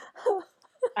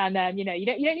 And then, you don't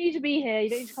need to be here, you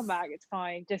don't need to come back, it's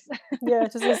fine. Just Yeah,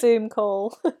 just a Zoom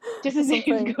call just or a Zoom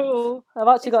something. call. I've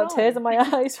actually It's got tears in fine.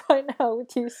 my eyes right now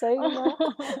with you saying that.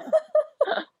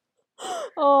 But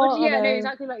Oh, I yeah, no, know.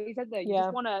 exactly like you said though.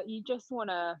 Yeah. You just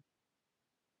wanna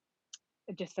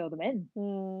just fill them in.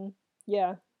 Mm.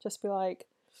 Yeah. Just be like,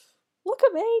 look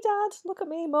at me, Dad. Look at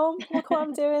me, Mum. Look what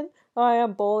I'm doing. I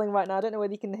am bawling right now. I don't know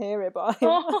whether you can hear it, but I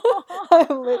am. I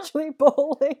am literally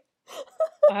bawling.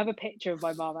 I have a picture of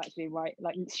my mum actually, right?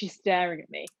 Like she's staring at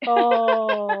me.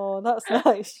 Oh, that's nice.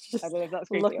 I Just don't know if that's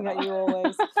creepy or looking at not. you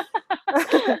always.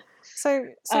 So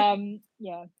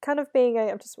Yeah. kind of being a.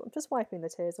 I'm just wiping the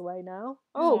tears away now.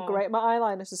 Oh, Oh. great! My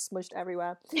eyeliner's just smudged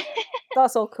everywhere.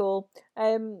 That's all cool.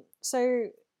 So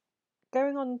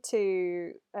going on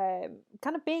to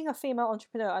kind of being a female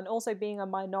entrepreneur and also being a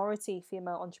minority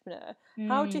female entrepreneur,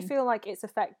 how do you Mm, feel like it's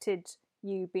affected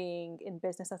you being in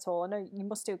business at all? I know you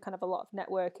must do kind of a lot of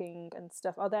networking and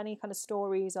stuff. Are there any kind of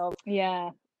stories of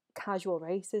yeah. casual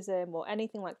racism or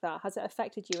anything like that? Has it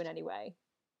affected you in any way?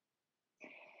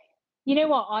 You know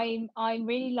what? I'm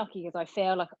really lucky because I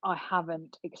feel like I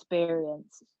haven't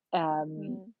experienced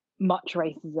Mm. much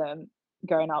racism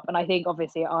growing up, and I think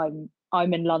obviously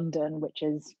I'm in London, which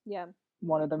is Yeah.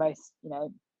 one of the most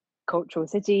cultural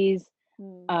cities.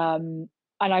 Mm. Um,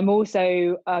 and I've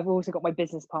also got my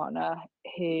business partner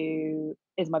who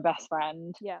is my best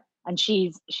friend, Yeah. and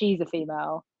she's a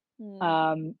female,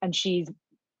 Mm. and she's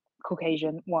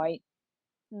Caucasian, white.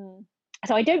 Mm.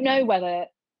 So I don't know whether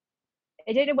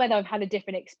I've had a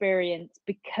different experience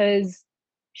because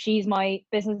she's my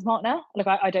business partner. Like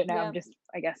I don't know. I'm Yeah. just,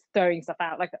 I guess, throwing stuff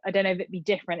out. Like I don't know if it'd be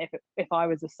different if I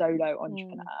was a solo Mm.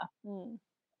 entrepreneur.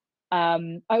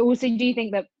 Mm. I also do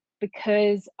think that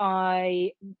because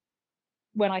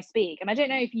when I speak, and I don't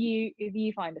know if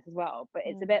you find this as well, but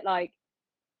it's a Mm. bit like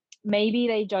maybe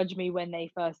they judge me when they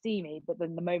first see me, but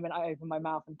then the moment I open my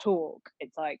mouth and talk,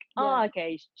 it's like, Yeah. oh,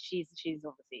 okay, she's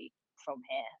obviously from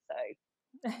here,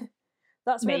 so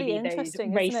That's really maybe those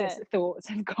interesting, isn't racist it? thoughts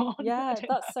have gone. I Yeah, don't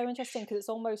that's know. so interesting, because it's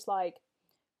almost like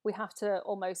we have to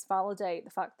almost validate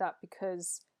the fact that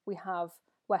because we have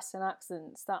Western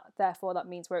accents, that therefore that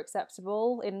means we're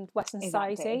acceptable in Western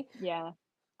Exactly. society. Yeah.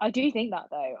 I do think that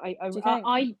though. Do you think?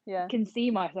 I Yeah. can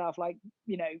see myself like,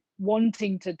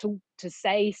 wanting to talk to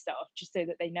say stuff just so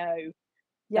that they know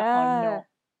that I'm Yeah. not,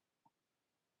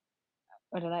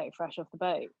 I don't know, fresh off the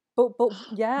boat. But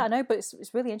yeah, I know, but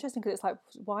it's really interesting, because it's like,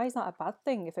 why is that a bad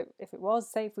thing? If it was,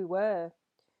 say if we were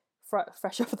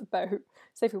fresh off the boat,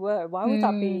 say if we were, why would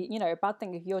that Mm, be, a bad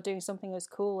thing if you're doing something as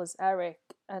cool as Eric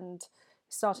and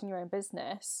starting your own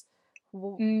business?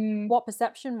 mm. What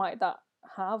perception might that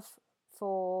have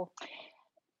for?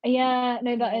 Yeah,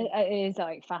 no, that Yeah. is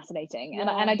like fascinating, and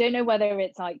Yeah. I don't know whether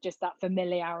it's like just that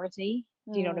familiarity.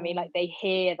 Do you know what I mean? Mm. Like they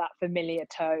hear that familiar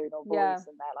tone or Yeah. voice,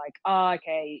 and they're like, "Oh,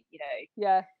 okay,"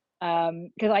 Yeah.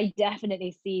 because I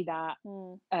definitely see that.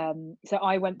 Mm. So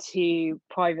I went to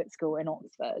private school in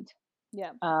Oxford,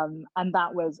 Yeah. and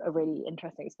that was a really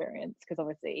interesting experience because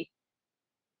obviously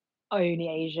only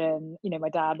Asian. My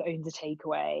dad owns a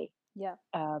takeaway. Yeah.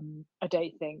 I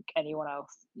don't think anyone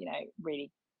else,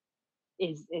 really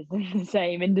is in the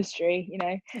same industry.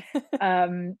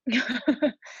 Um,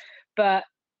 but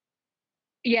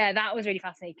Yeah, that was really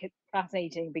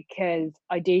fascinating because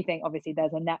I do think obviously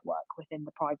there's a network within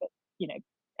the private, you know,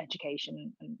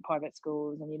 education and private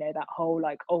schools, and that whole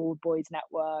like old boys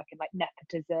network and like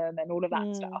nepotism and all of that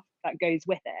stuff Mm, that goes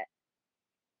with it.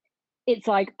 It's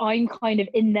like I'm kind of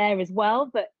in there as well,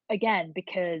 but again,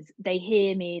 because they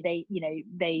hear me,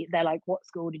 they're like, what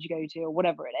school did you go to, or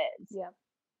whatever it is. yeah,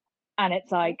 And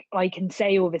it's like I can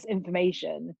say all this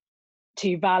information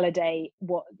to validate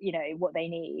what they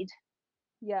need,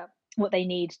 yeah,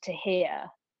 to hear.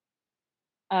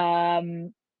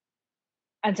 Um,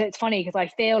 and so it's funny because I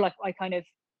feel like I kind of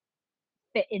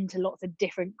fit into lots of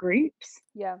different groups,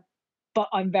 yeah, but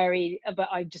but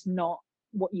I'm just not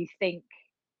what you think.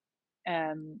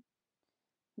 Um,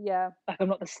 yeah. like I'm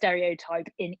not the stereotype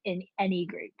in any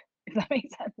group, if that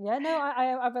makes sense. Yeah, no,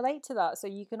 I relate to that. So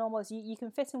you can almost you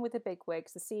can fit in with the big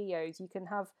wigs, the CEOs. You can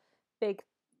have big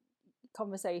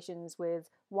conversations with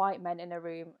white men in a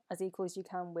room as equal as you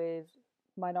can with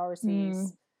minorities,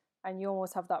 Mm. and you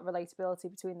almost have that relatability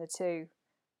between the two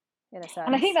in a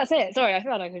And I think sense. that's it. Sorry, I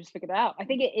feel like I just figured it out. I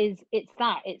think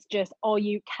it's just,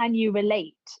 can you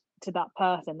relate to that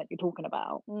person that you're talking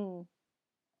about? Mm,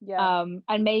 yeah.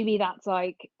 And maybe that's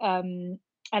like,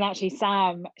 and actually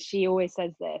Sam, she always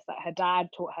says this, that her dad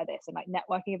taught her this in like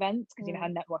networking events, because how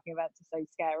Mm, networking events are so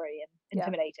scary and yeah.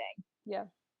 intimidating. Yeah.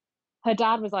 Her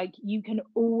dad was like, you can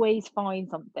always find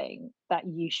something that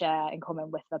you share in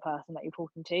common with the person that you're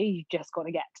talking to. You just got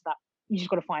to get to that. You just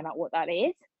got to find out what that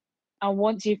is. And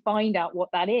once you find out what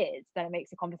that is, then it makes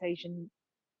the conversation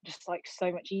just like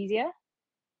so much easier.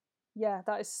 Yeah,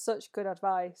 that is such good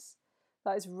advice.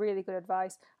 That is really good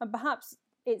advice. And perhaps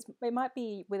it might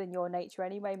be within your nature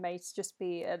anyway, mate, to just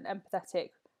be an empathetic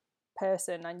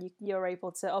person, and you're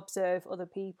able to observe other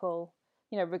people,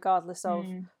 regardless of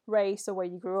Mm. race or where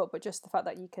you grew up, but just the fact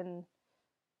that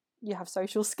you have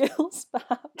social skills,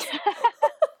 perhaps.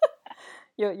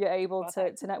 You're able Well, to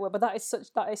thanks. to network. But that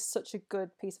is such a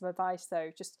good piece of advice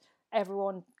though. Just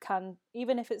everyone can,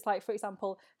 even if it's like, for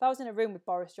example, if I was in a room with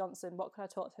Boris Johnson, what can I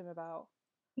talk to him about?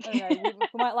 I don't know.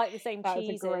 We might like the same That was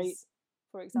a great, cheeses,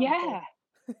 for example. yeah,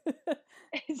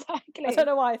 I don't exactly.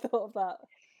 know why I thought of that.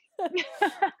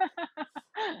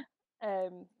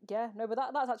 Yeah, no, but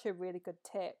that's actually a really good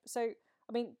tip. So,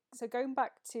 I mean, so going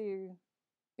back to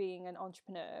being an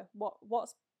entrepreneur,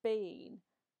 what's been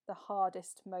the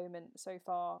hardest moment so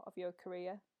far of your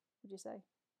career, would you say?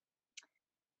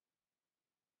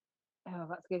 Oh,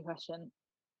 that's a good question.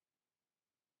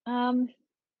 Um,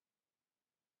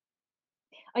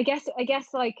 I guess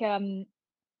like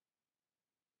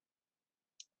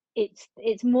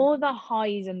it's more the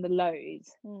highs and the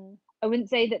lows. Mm, I wouldn't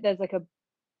say that there's like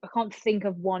I can't think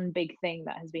of one big thing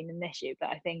that has been an issue, but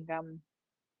I think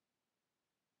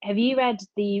have you read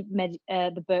the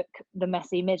book The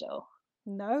Messy Middle?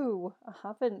 no, I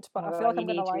haven't, Oh but my I feel god, like you I'm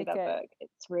gonna need to read like that it. book.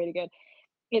 It's really good.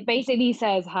 It basically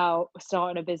says how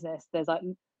starting a business, there's like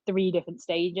three different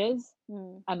stages.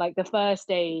 Mm, And like the first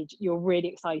stage, you're really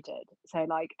excited. So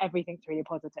like everything's really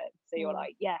positive. So you're mm,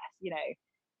 like, yes,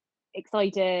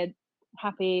 excited,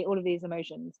 happy, all of these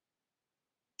emotions.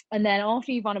 And then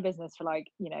after you've run a business for like,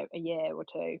 a year or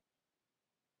two,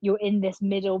 you're in this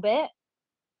middle bit,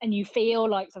 and you feel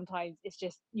like sometimes it's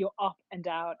just you're up and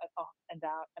down and up and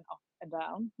down and up and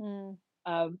down. mm,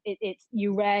 It's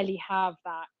you rarely have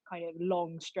that kind of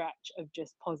long stretch of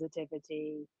just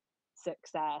positivity,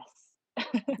 success.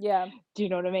 yeah, Do you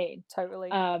know what I mean?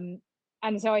 totally. um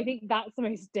and so I think that's the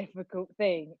most difficult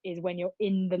thing, is when you're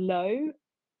in the low,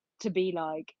 to be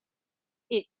like,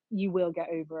 it you will get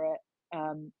over it,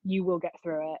 you will get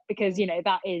through it, because Mm,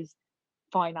 that is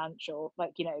financial.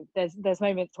 Like, there's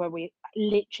moments where we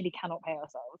literally cannot pay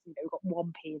ourselves. We've got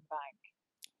 1p in the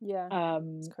yeah, bank,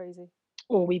 it's crazy.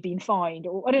 or we've been fined,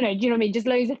 or I don't know, do you know what I mean? Just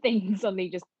loads of things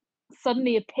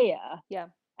suddenly appear, Yeah.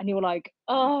 and you're like,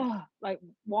 oh, like,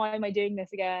 why am I doing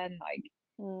this again? Like,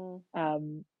 Mm,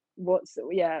 what's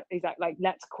yeah, exactly, like,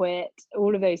 let's quit,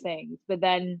 all of those things. But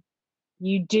then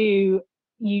you do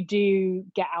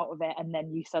get out of it, and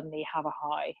then you suddenly have a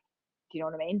high. Do you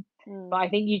know what I mean? But mm. I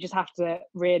think you just have to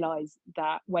realize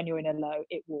that when you're in a low,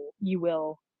 you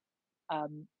will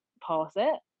pass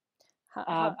it,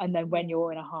 and then when Yeah,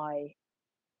 you're in a high,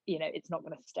 it's not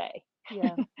going to stay.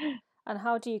 yeah. And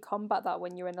how do you combat that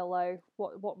when you're in a low?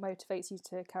 What motivates you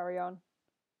to carry on?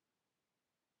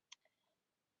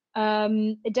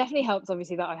 It definitely helps,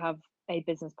 obviously, that I have a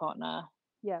business partner,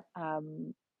 Yeah,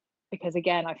 um, because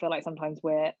again, I feel like sometimes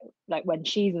we're like, when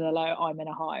she's in a low, I'm in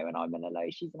a high. When I'm in a low,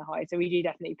 she's in a high. So we do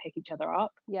definitely pick each other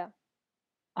up. yeah,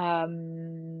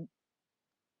 Um,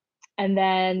 and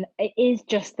then it is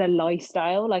just the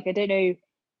lifestyle. Like, I don't know,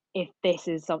 if this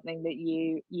is something that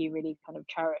you really kind of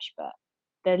cherish. But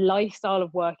the lifestyle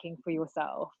of working for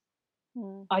yourself,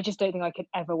 Mm. I just don't think I could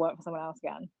ever work for someone else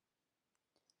again.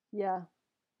 Yeah,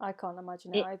 I can't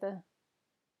imagine it It, either.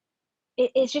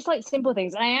 it's just like simple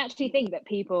things, and I actually think that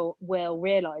people will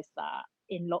realize that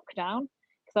in lockdown,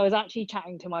 because I was actually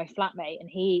chatting to my flatmate, and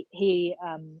he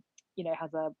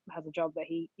has a job that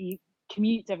he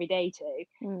commutes every day to,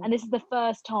 Mm. and this is the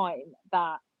first time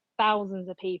that thousands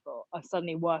of people are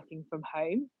suddenly working from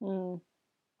home, Mm.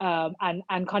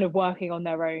 and kind of working on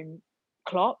their own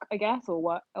clock, I guess,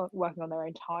 or working on their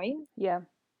own time. Yeah.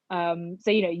 So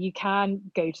you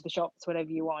can go to the shops whenever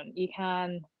you want. You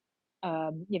can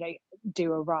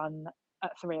do a run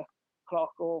at 3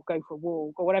 o'clock, or go for a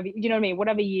walk, or whatever. You know what I mean?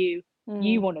 Whatever you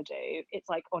Mm. want to do, it's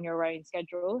like on your own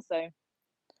schedule. So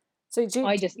So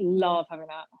I just yeah. love having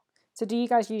that. So do you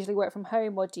guys usually work from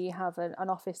home, or do you have an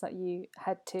office that you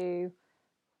head to?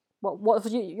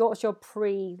 What's your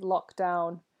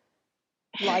pre-lockdown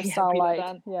Yeah, lifestyle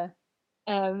pre-lockdown. like?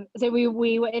 Yeah. So we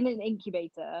were in an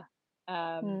incubator.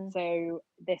 Mm. So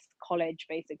this college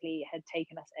basically had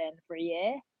taken us in for a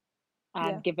year Yeah.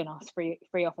 and given us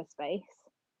free office space.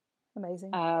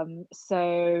 Amazing.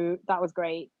 So that was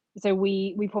great. So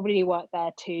we probably worked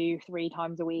there 2-3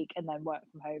 times a week, and then work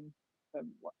from home for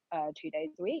 2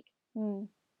 days a week. Mm.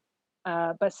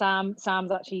 But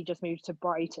Sam's actually just moved to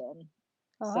Brighton,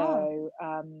 Ah. so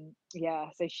yeah,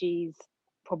 so she's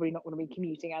probably not going to be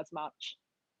commuting as much.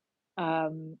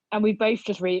 And we're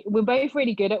both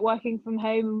really good at working from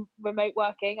home, remote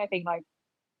working. I think, like,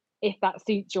 if that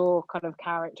suits your kind of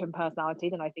character and personality,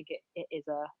 then I think it is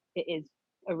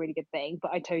a really good thing.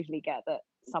 But I totally get that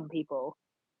some people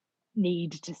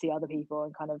need to see other people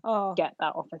and kind of Oh, get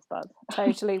that office buzz.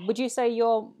 totally. Would you say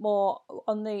you're more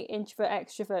on the introvert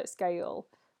extrovert scale?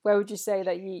 Where would you say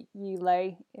that you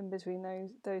lay in between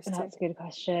those And two? that's a good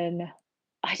question.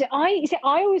 I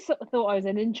always thought I was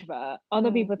an introvert. Other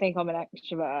Mm. people think I'm an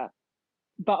extrovert,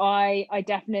 but I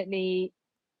definitely,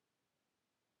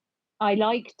 I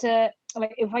like to,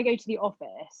 like, if I go to the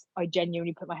office, I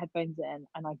genuinely put my headphones in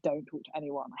and I don't talk to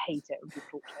anyone. I hate it when people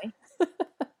talk to me.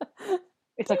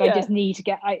 It's Do like I you? just need to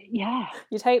get. Yeah,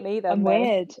 You'd hate me then, I'm May.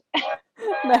 weird.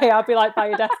 May, I'd be like by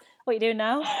your desk. What are you doing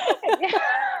now? Do you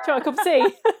want a cup of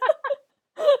tea?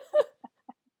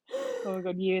 Oh my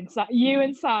god, you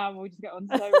and Sam will just get on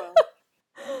so well.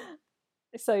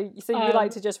 So you like Um,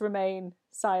 to just remain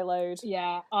siloed?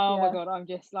 yeah. Oh my Yeah. god,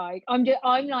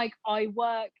 I'm like, I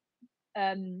work,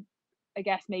 I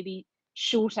guess maybe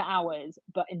shorter hours,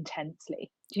 but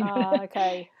intensely. Do you know? Ah,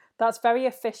 okay. That's very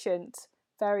efficient.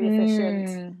 Very efficient.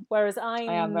 Mm, Whereas I am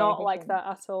I'm very not like efficient. that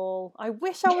at all. I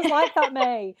wish I was like that,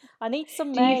 May. I need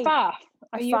some Do you May. faff?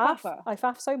 I Are you a faff. faffer? I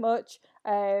faff so much.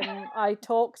 I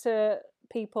talk to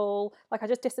people, like I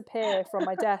just disappear from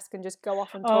my desk and just go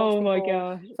off and talk to Oh my people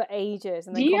gosh. for ages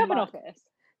and Do then you come have an back. office?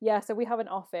 Yeah, so we have an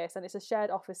office and it's a shared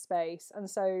office space. And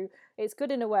so it's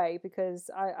good in a way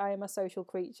because I am a social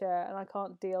creature and I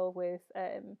can't deal with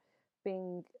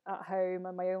being at home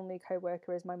and my only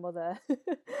co-worker is my mother.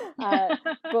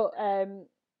 But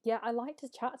yeah, I like to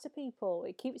chat to people.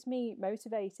 It keeps me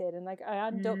motivated and like I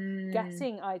end up Mm.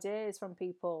 getting ideas from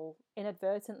people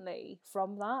inadvertently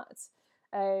from that.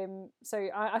 So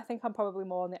I think I'm probably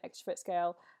more on the extrovert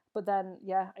scale. But then,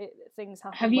 yeah, things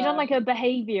Have happen you done where like a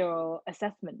behavioural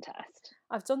assessment test?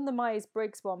 I've done the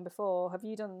Myers-Briggs one before. Have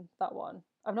you done that one?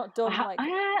 I've not done like I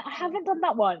yeah. haven't done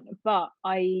that one, but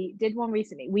I did one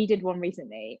recently. We did one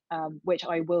recently, which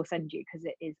I will send you because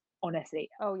it is honestly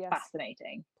Oh yes,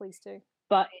 fascinating. please do.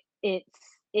 But it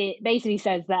basically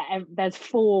says that there's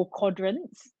 4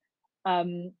 quadrants,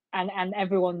 and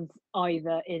everyone's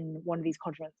either in one of these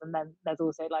quadrants, and then there's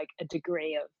also like a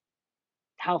degree of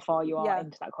how far you are Yeah.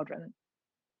 into that quadrant.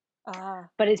 Ah.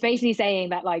 But it's basically saying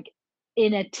that, like,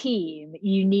 in a team,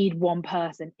 you need one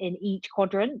person in each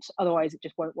quadrant, otherwise it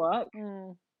just won't work.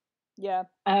 Mm, yeah.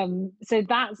 So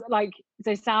that's like,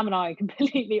 so Sam and I are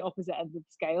completely opposite ends of the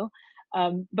scale.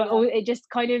 But Yeah. it just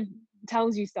kind of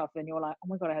tells you stuff, and you're like, oh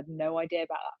my god, I had no idea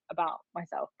about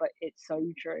myself, but it's so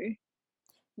true.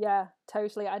 Yeah,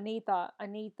 totally. I need that. I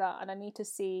need that, and I need to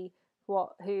see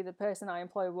who the person I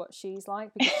employ, what she's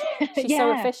like, because she's so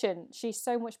Yeah. efficient. She's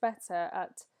so much better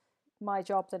at my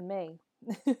job than me.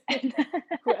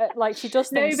 Like she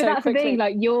does No, things but so that's the thing. quickly.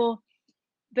 Like,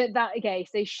 but that, okay.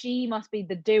 So she must be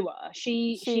the doer.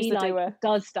 She's She the like doer.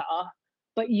 does stuff,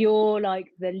 but you're like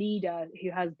the leader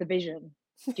who has the vision.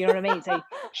 Do you know what I mean? So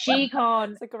she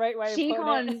can't. It's a great way of She putting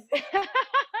it.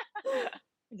 can't.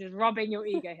 Just rubbing your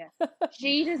ego here.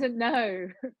 She doesn't know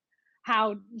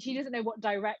how. She doesn't know what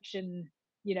direction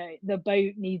you know, the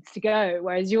boat needs to go,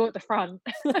 whereas you're at the front,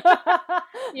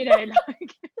 you know,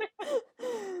 like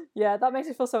Yeah, that makes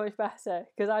me feel so much better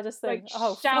because I just like think,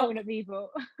 oh shouting fuck. at people.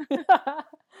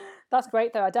 That's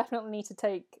great though. I definitely need to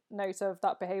take note of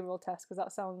that behavioural test because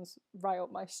that sounds right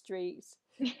up my street.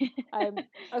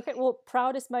 Okay, well,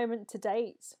 proudest moment to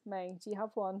date, May. Do you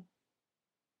have one?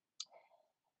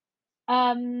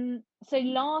 So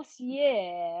last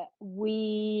year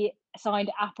we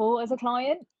signed Apple as a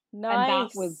client, and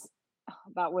Nice.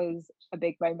 that was a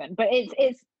big moment. But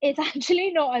it's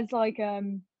actually not as like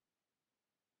I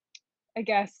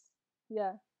guess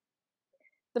Yeah,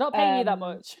 they're not paying you that um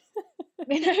much.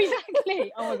 you know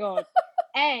exactly. Oh my god.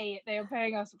 A, they are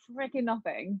paying us freaking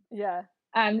nothing. Yeah.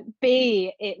 And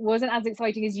B, it wasn't as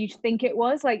exciting as you'd think it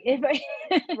was. Like if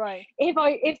Right.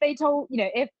 if they told, you know,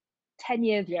 if 10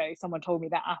 years ago someone told me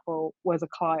that Apple was a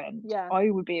client, Yeah. I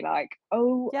would be like,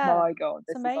 oh Yeah. my god, It's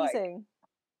this is like amazing.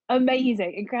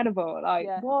 amazing, incredible, like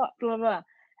Yeah. what, blah blah.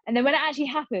 And then when it actually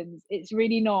happens, it's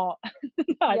really not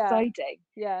that Yeah. exciting.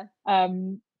 Yeah.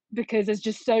 Um, because there's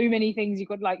just so many things you've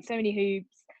got, like so many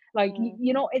hoops. Like Mm.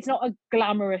 you're not, it's not a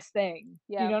glamorous thing.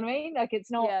 Do you Yeah. know what I mean? Like it's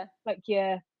not Yeah. like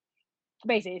you're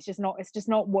basically it's just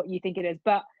not what you think it is.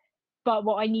 But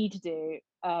what I need to do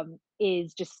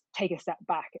is just take a step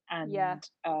back Yeah.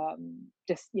 and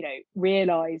just, you know,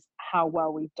 realize how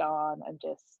well we've done and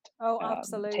just Oh, take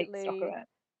stock of absolutely. it.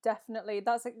 Definitely.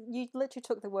 You literally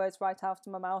took the words right out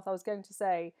of my mouth. I was going to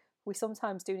say we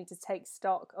sometimes do need to take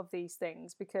stock of these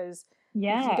things because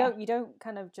Yeah, you don't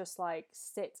kind of just like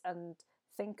sit and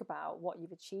think about what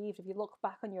you've achieved. If you look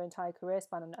back on your entire career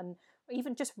span and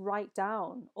even just write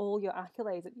down all your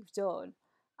accolades that you've done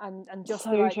and just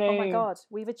be so like, oh my true. God,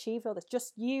 we've achieved all this.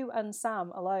 Just you and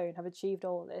Sam alone have achieved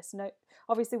all of this. No,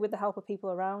 obviously with the help of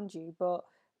people around you, but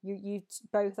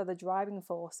both are the driving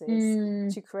forces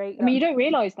Mm. to create I mean, that. you don't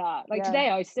realize that. Like Yeah, today,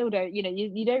 I still don't. You know,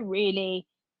 you don't really.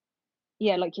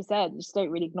 Yeah, like you said, you just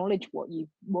don't really acknowledge what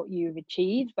you've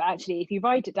achieved. But actually, if you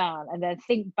write it down and then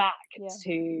think back yeah,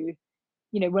 to,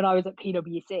 you know, when I was at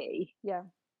PwC, yeah,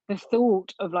 the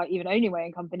thought of like even owning my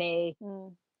own company,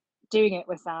 mm, doing it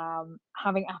with Sam,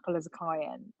 having Apple as a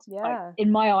client, like yeah,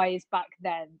 in my eyes back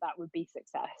then, that would be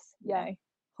success, you yeah, know?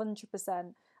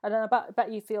 100%. And then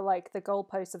bet you feel like the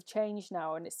goalposts have changed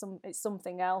now, and it's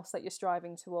something else that you're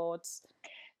striving towards.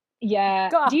 Yeah.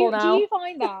 Got Apple Do you now.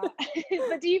 find that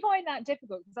but do you find that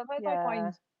difficult? Because sometimes I Yeah.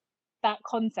 find that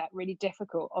concept really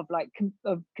difficult of like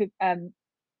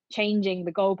changing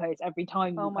the goalposts every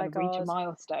time Oh you kind my of reach a god.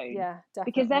 milestone. Yeah,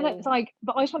 Because then definitely. it's like,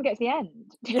 but I just want to get to the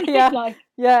end. Do you Yeah, know what I mean? yeah, Like,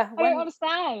 yeah. I don't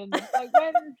understand. Like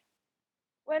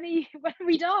when are you when are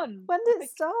we done? When did it Like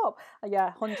stop?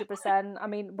 Yeah, 100%. I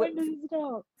mean, when does it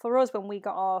stop? for us when we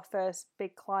got our first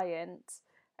big client,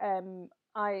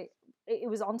 I it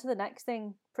was on to the next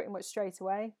thing pretty much straight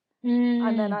away.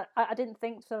 And then Mm, I didn't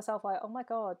think to myself like, oh my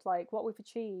god, like what we've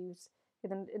achieved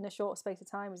in a short space of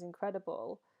time is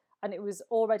incredible. And it was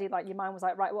already like your mind was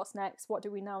like, right, what's next? What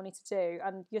do we now need to do?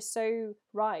 And you're so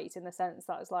right in the sense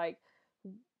that it's like,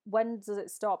 when does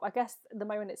it stop? I guess the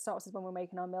moment it stops is when we're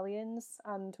making our millions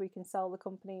and we can sell the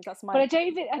company. That's but my. I don't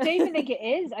even think it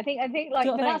is. I think Do like,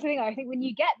 you but not that's think? the thing. I think when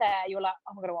you get there, you're like,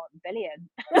 oh my god, I want a billion.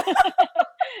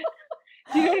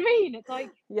 Do you know what I mean? It's like,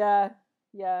 Yeah,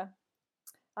 yeah.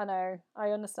 I know. I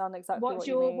understand exactly what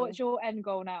you what's mean. your end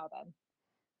goal now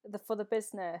then? For the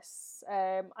business,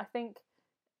 I think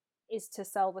is to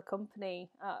sell the company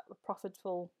at a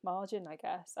profitable margin. I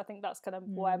guess I think that's kind of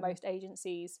where Mm, most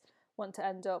agencies want to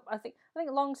end up. I think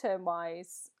long term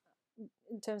wise,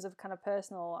 in terms of kind of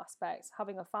personal aspects,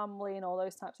 having a family and all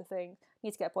those types of things, you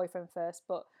need to get a boyfriend first.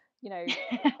 But you know,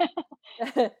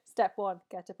 step one,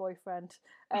 get a boyfriend.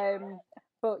 Um,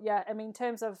 but yeah, I mean, in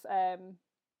terms of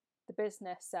the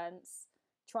business sense,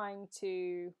 trying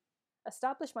to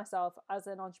establish myself as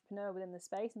an entrepreneur within the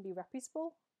space and be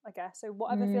reputable, I guess. So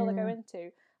whatever field I go mm,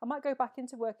 into, I might go back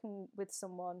into working with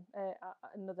someone at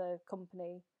another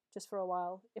company just for a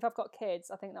while. If I've got kids,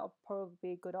 I think that would probably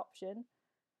be a good option.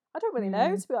 I don't really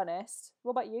know, mm. to be honest.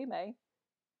 What about you, May?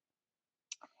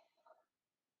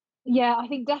 Yeah, I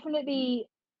think definitely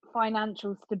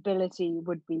financial stability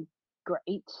would be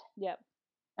great. Yep.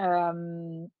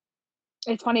 Um,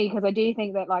 it's funny because I do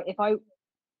think that like if I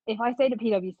stayed at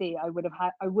PwC, I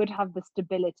would have the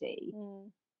stability,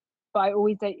 Mm, but I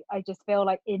always don't, I just feel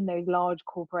like in those large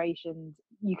corporations,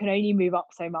 you can only move up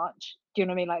so much. Do you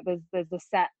know what I mean? Like there's a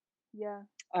set yeah.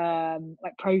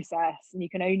 like process and you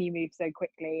can only move so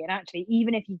quickly. And actually,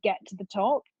 even if you get to the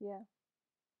top, Yeah.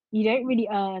 you don't really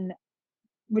earn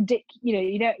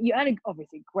you know, you earn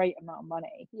obviously great amount of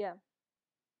money, Yeah.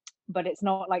 but it's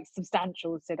not like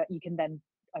substantial so that you can then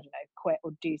I don't know, quit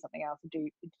or do something else, or do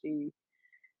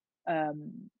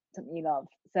something you love.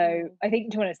 So I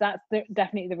think, to be honest, that's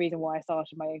definitely the reason why I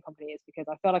started my own company, is because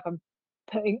I feel like I'm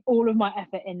putting all of my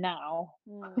effort in now,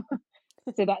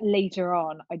 so that later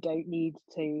on I don't need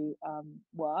to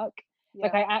work.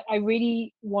 Like I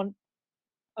really want,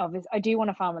 I do want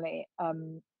a family,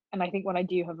 and I think when I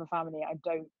do have a family, I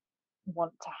don't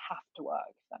want to have to work,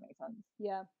 if that makes sense.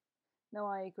 Yeah, no,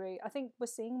 I agree. I think we're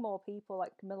seeing more people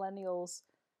like millennials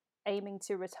aiming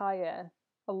to retire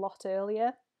a lot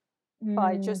earlier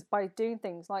by doing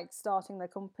things like starting their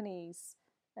companies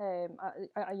at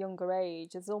a younger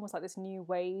age. There's almost like this new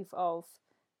wave of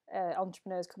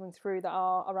entrepreneurs coming through that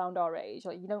are around our age.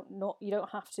 Like you don't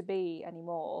have to be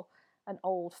anymore an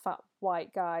old fat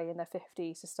white guy in their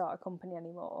 50s to start a company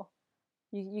anymore.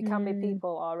 You can be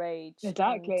people our age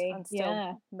Exactly. and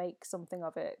still make something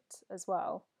of it as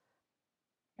well.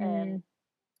 So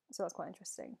that's quite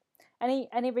interesting.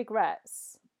 Any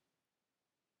regrets?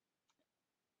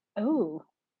 Oh,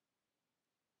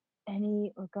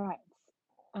 any regrets?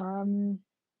 I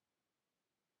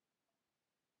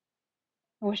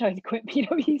wish I'd quit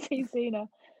PwC sooner,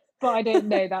 but I don't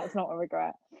know. That's not a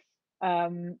regret. I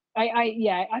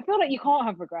feel like you can't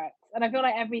have regrets, and I feel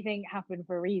like everything happened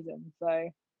for a reason. So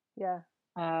Yeah.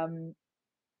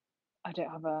 I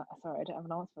don't have an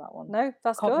answer for that one. No,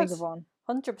 that's Can't good. think of one.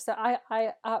 100%.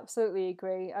 I absolutely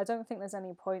agree. I don't think there's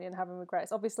any point in having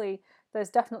regrets. Obviously,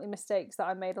 there's definitely mistakes that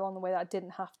I made along the way that I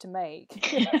didn't have to make,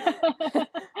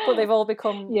 but they've all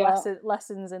become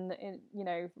lessons in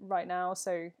right now.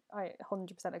 So I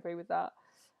 100% agree with that.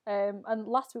 And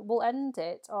last week we'll end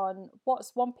it on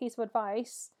what's one piece of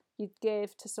advice you'd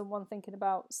give to someone thinking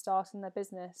about starting their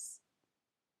business.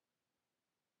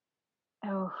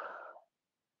 Oh,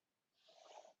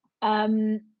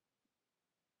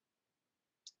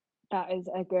 that is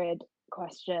a good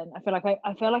question. I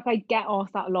feel like I get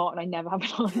asked that a lot, and I never have an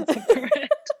answer for it.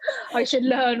 I should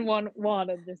learn one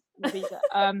and just repeat it.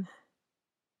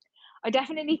 I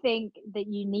definitely think that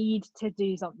you need to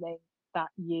do something that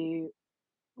you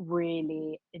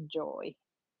really enjoy,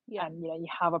 and you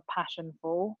have a passion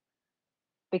for,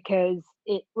 because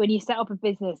when you set up a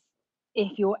business,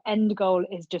 if your end goal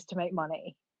is just to make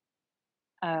money,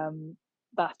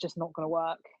 that's just not going to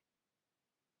work.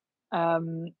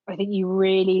 I think you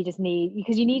really just need,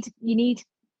 because you need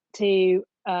to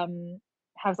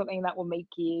have something that will make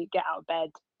you get out of bed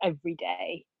every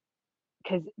day,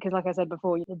 because like I said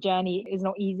before, the journey is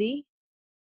not easy.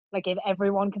 Like, if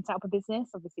everyone can set up a business,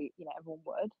 obviously everyone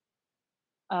would,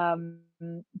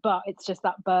 but it's just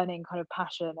that burning kind of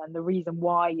passion and the reason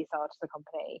why you started the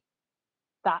company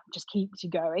that just keeps you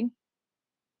going.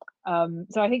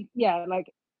 So I think,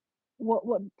 like,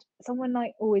 what someone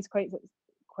like always quotes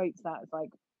that as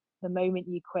like, the moment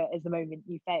you quit is the moment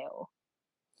you fail.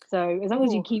 So as long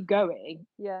as you keep going,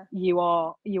 you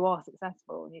are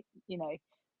successful.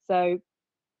 So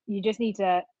you just need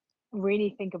to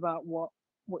really think about what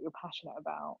you're passionate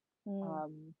about,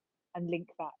 and link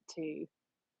that to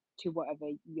whatever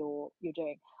you're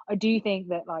doing. I do think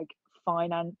that, like,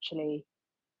 financially,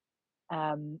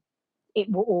 it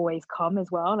will always come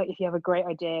as well. Like, if you have a great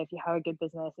idea, if you have a good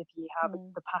business, if you have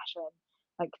the passion,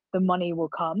 like, the money will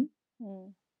come.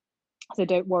 So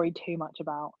don't worry too much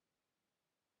about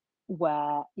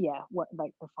what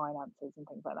like the finances and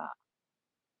things like that.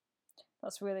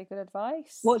 That's really good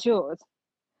advice. What's yours?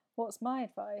 What's my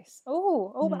advice?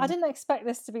 Oh, I didn't expect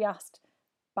this to be asked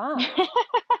back.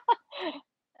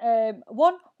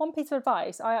 One piece of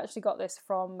advice, I actually got this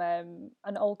from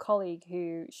an old colleague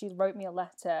who she wrote me a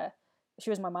letter. She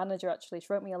was my manager, actually. She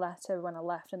wrote me a letter when I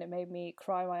left, and it made me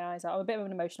cry my eyes out. I'm a bit of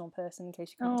an emotional person, in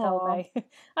case you couldn't tell me.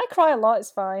 I cry a lot,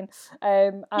 it's fine.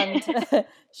 And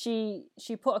she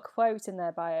put a quote in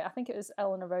there by, I think it was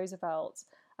Eleanor Roosevelt,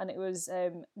 and it was,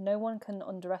 "No one can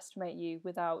underestimate you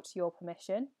without your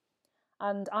permission."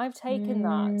 And I've taken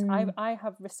that. I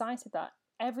have recited that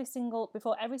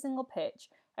before every single pitch,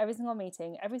 every single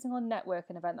meeting, every single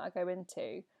networking event that I go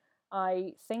into.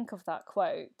 I think of that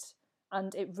quote,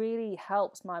 and it really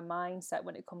helps my mindset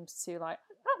when it comes to, like,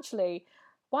 actually,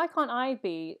 why can't I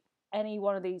be any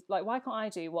one of these? Like, why can't I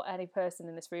do what any person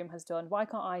in this room has done? Why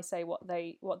can't I say what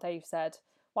they've said?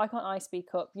 Why can't I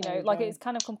speak up? Like, it's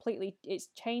kind of it's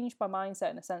changed my mindset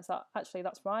in the sense that actually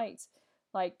that's right.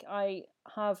 Like, I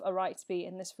have a right to be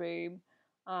in this room.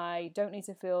 I don't need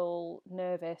to feel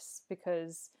nervous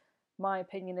because my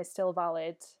opinion is still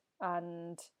valid.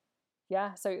 And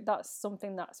so that's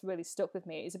something that's really stuck with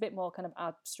me. It's a bit more kind of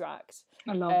abstract.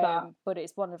 I love that. But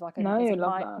it's one of, like, it's a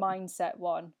mindset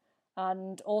one.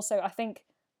 And also, I think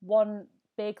one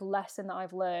big lesson that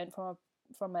I've learned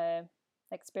from a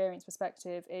experience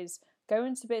perspective is go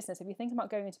into business. If you think about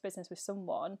going into business with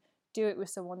someone, do it with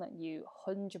someone that you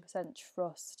 100%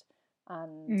 trust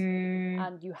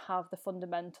and you have the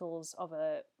fundamentals of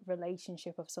a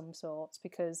relationship of some sort,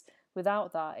 because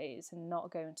without that it's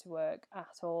not going to work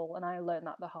at all. And I learned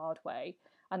that the hard way,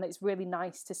 and it's really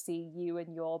nice to see you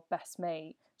and your best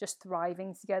mate just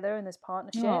thriving together in this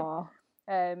partnership. Aww.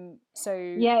 So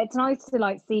yeah, it's nice to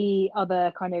like see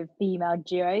other kind of female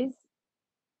duos,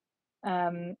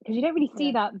 because you don't really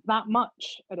see that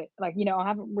much at it. Like, you know, I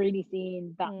haven't really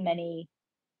seen that many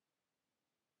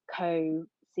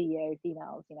co-CEO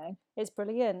females, you know. It's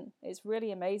brilliant. It's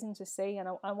really amazing to see, and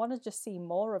I want to just see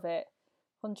more of it,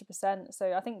 100%.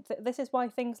 So I think this is why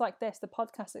things like this, the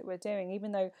podcast that we're doing,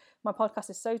 even though my podcast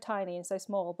is so tiny and so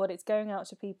small, but it's going out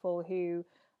to people who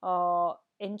are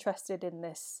interested in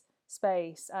this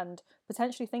space and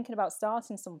potentially thinking about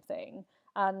starting something,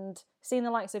 and seeing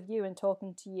the likes of you and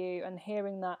talking to you and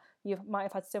hearing that you might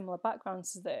have had similar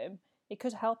backgrounds to them, it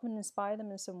could help and inspire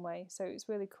them in some way. So it's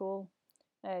really cool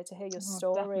to hear your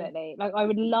story. Definitely. Like, I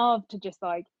would love to just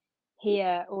like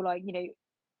hear, or like, you know,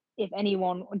 if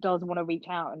anyone does want to reach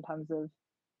out in terms of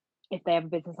if they have a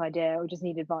business idea or just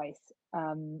need advice.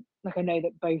 Like, I know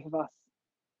that both of us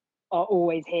are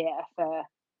always here for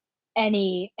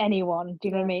anyone. Do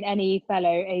you know what I mean? Any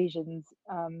fellow Asians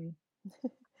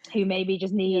who maybe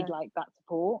just need like that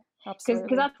support. Because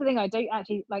that's the thing. I don't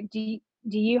actually like. Did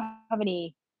you have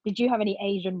any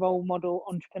Asian role model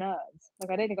entrepreneurs?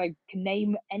 Like, I don't think I can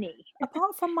name any.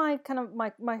 Apart from my kind of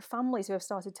my families who have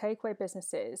started takeaway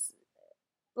businesses,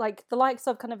 like the likes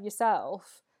of kind of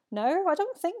yourself. No, I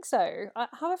don't think so. I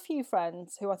have a few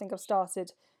friends who I think have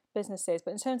started businesses,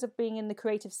 but in terms of being in the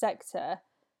creative sector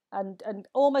and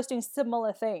almost doing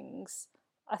similar things,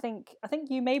 I think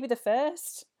you may be the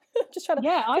first. Just trying to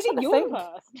I think you're the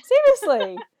first.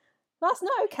 Seriously, that's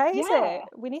not okay, is it?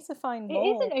 We need to find more. It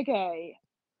isn't okay.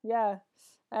 Yeah,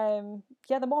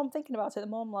 the more I'm thinking about it, the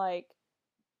more I'm like,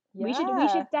 we should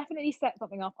definitely set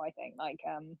something up. I think, like,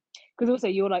 because also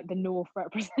you're like the North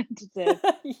representative.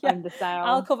 I'm the South.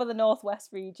 I'll cover the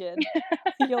Northwest region.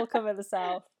 You'll cover the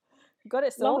South. We've got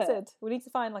it sorted. We need to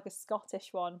find like a Scottish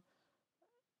one.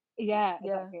 Yeah,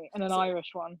 exactly, and an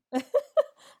Irish one.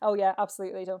 Oh yeah,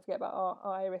 absolutely. Don't forget about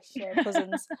our Irish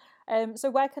cousins. So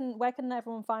where can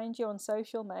everyone find you on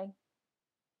social, May?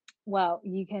 Well,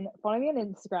 you can follow me on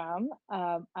Instagram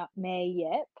at May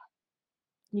Yip.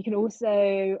 You can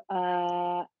also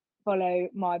follow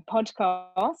my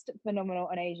podcast, Phenomenal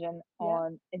and Asian,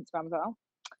 on Instagram as well.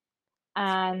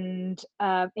 And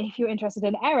if you're interested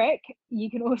in Eric,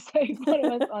 you can also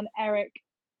follow us on Eric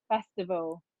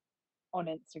Festival on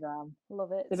Instagram.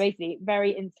 Love it. So basically,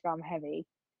 very Instagram heavy.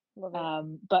 Love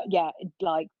it. But yeah,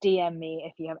 like, DM me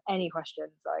if you have any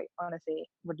questions. I honestly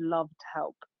would love to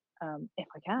help if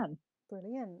I can.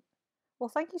 Brilliant. Well,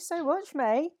 thank you so much,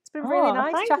 May. It's been really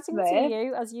nice chatting to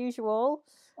you as usual.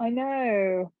 I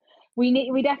know.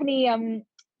 We definitely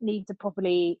need to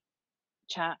properly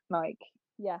chat. Like,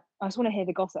 I just want to hear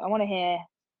the gossip. I want to hear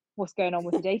what's going on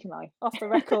with your dating life. Off the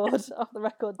record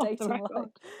dating life.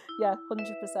 Yeah,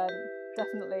 100%,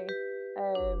 definitely.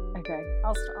 Okay.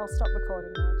 I'll stop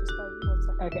recording now. Just 1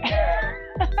 second. Okay.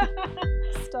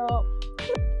 Stop.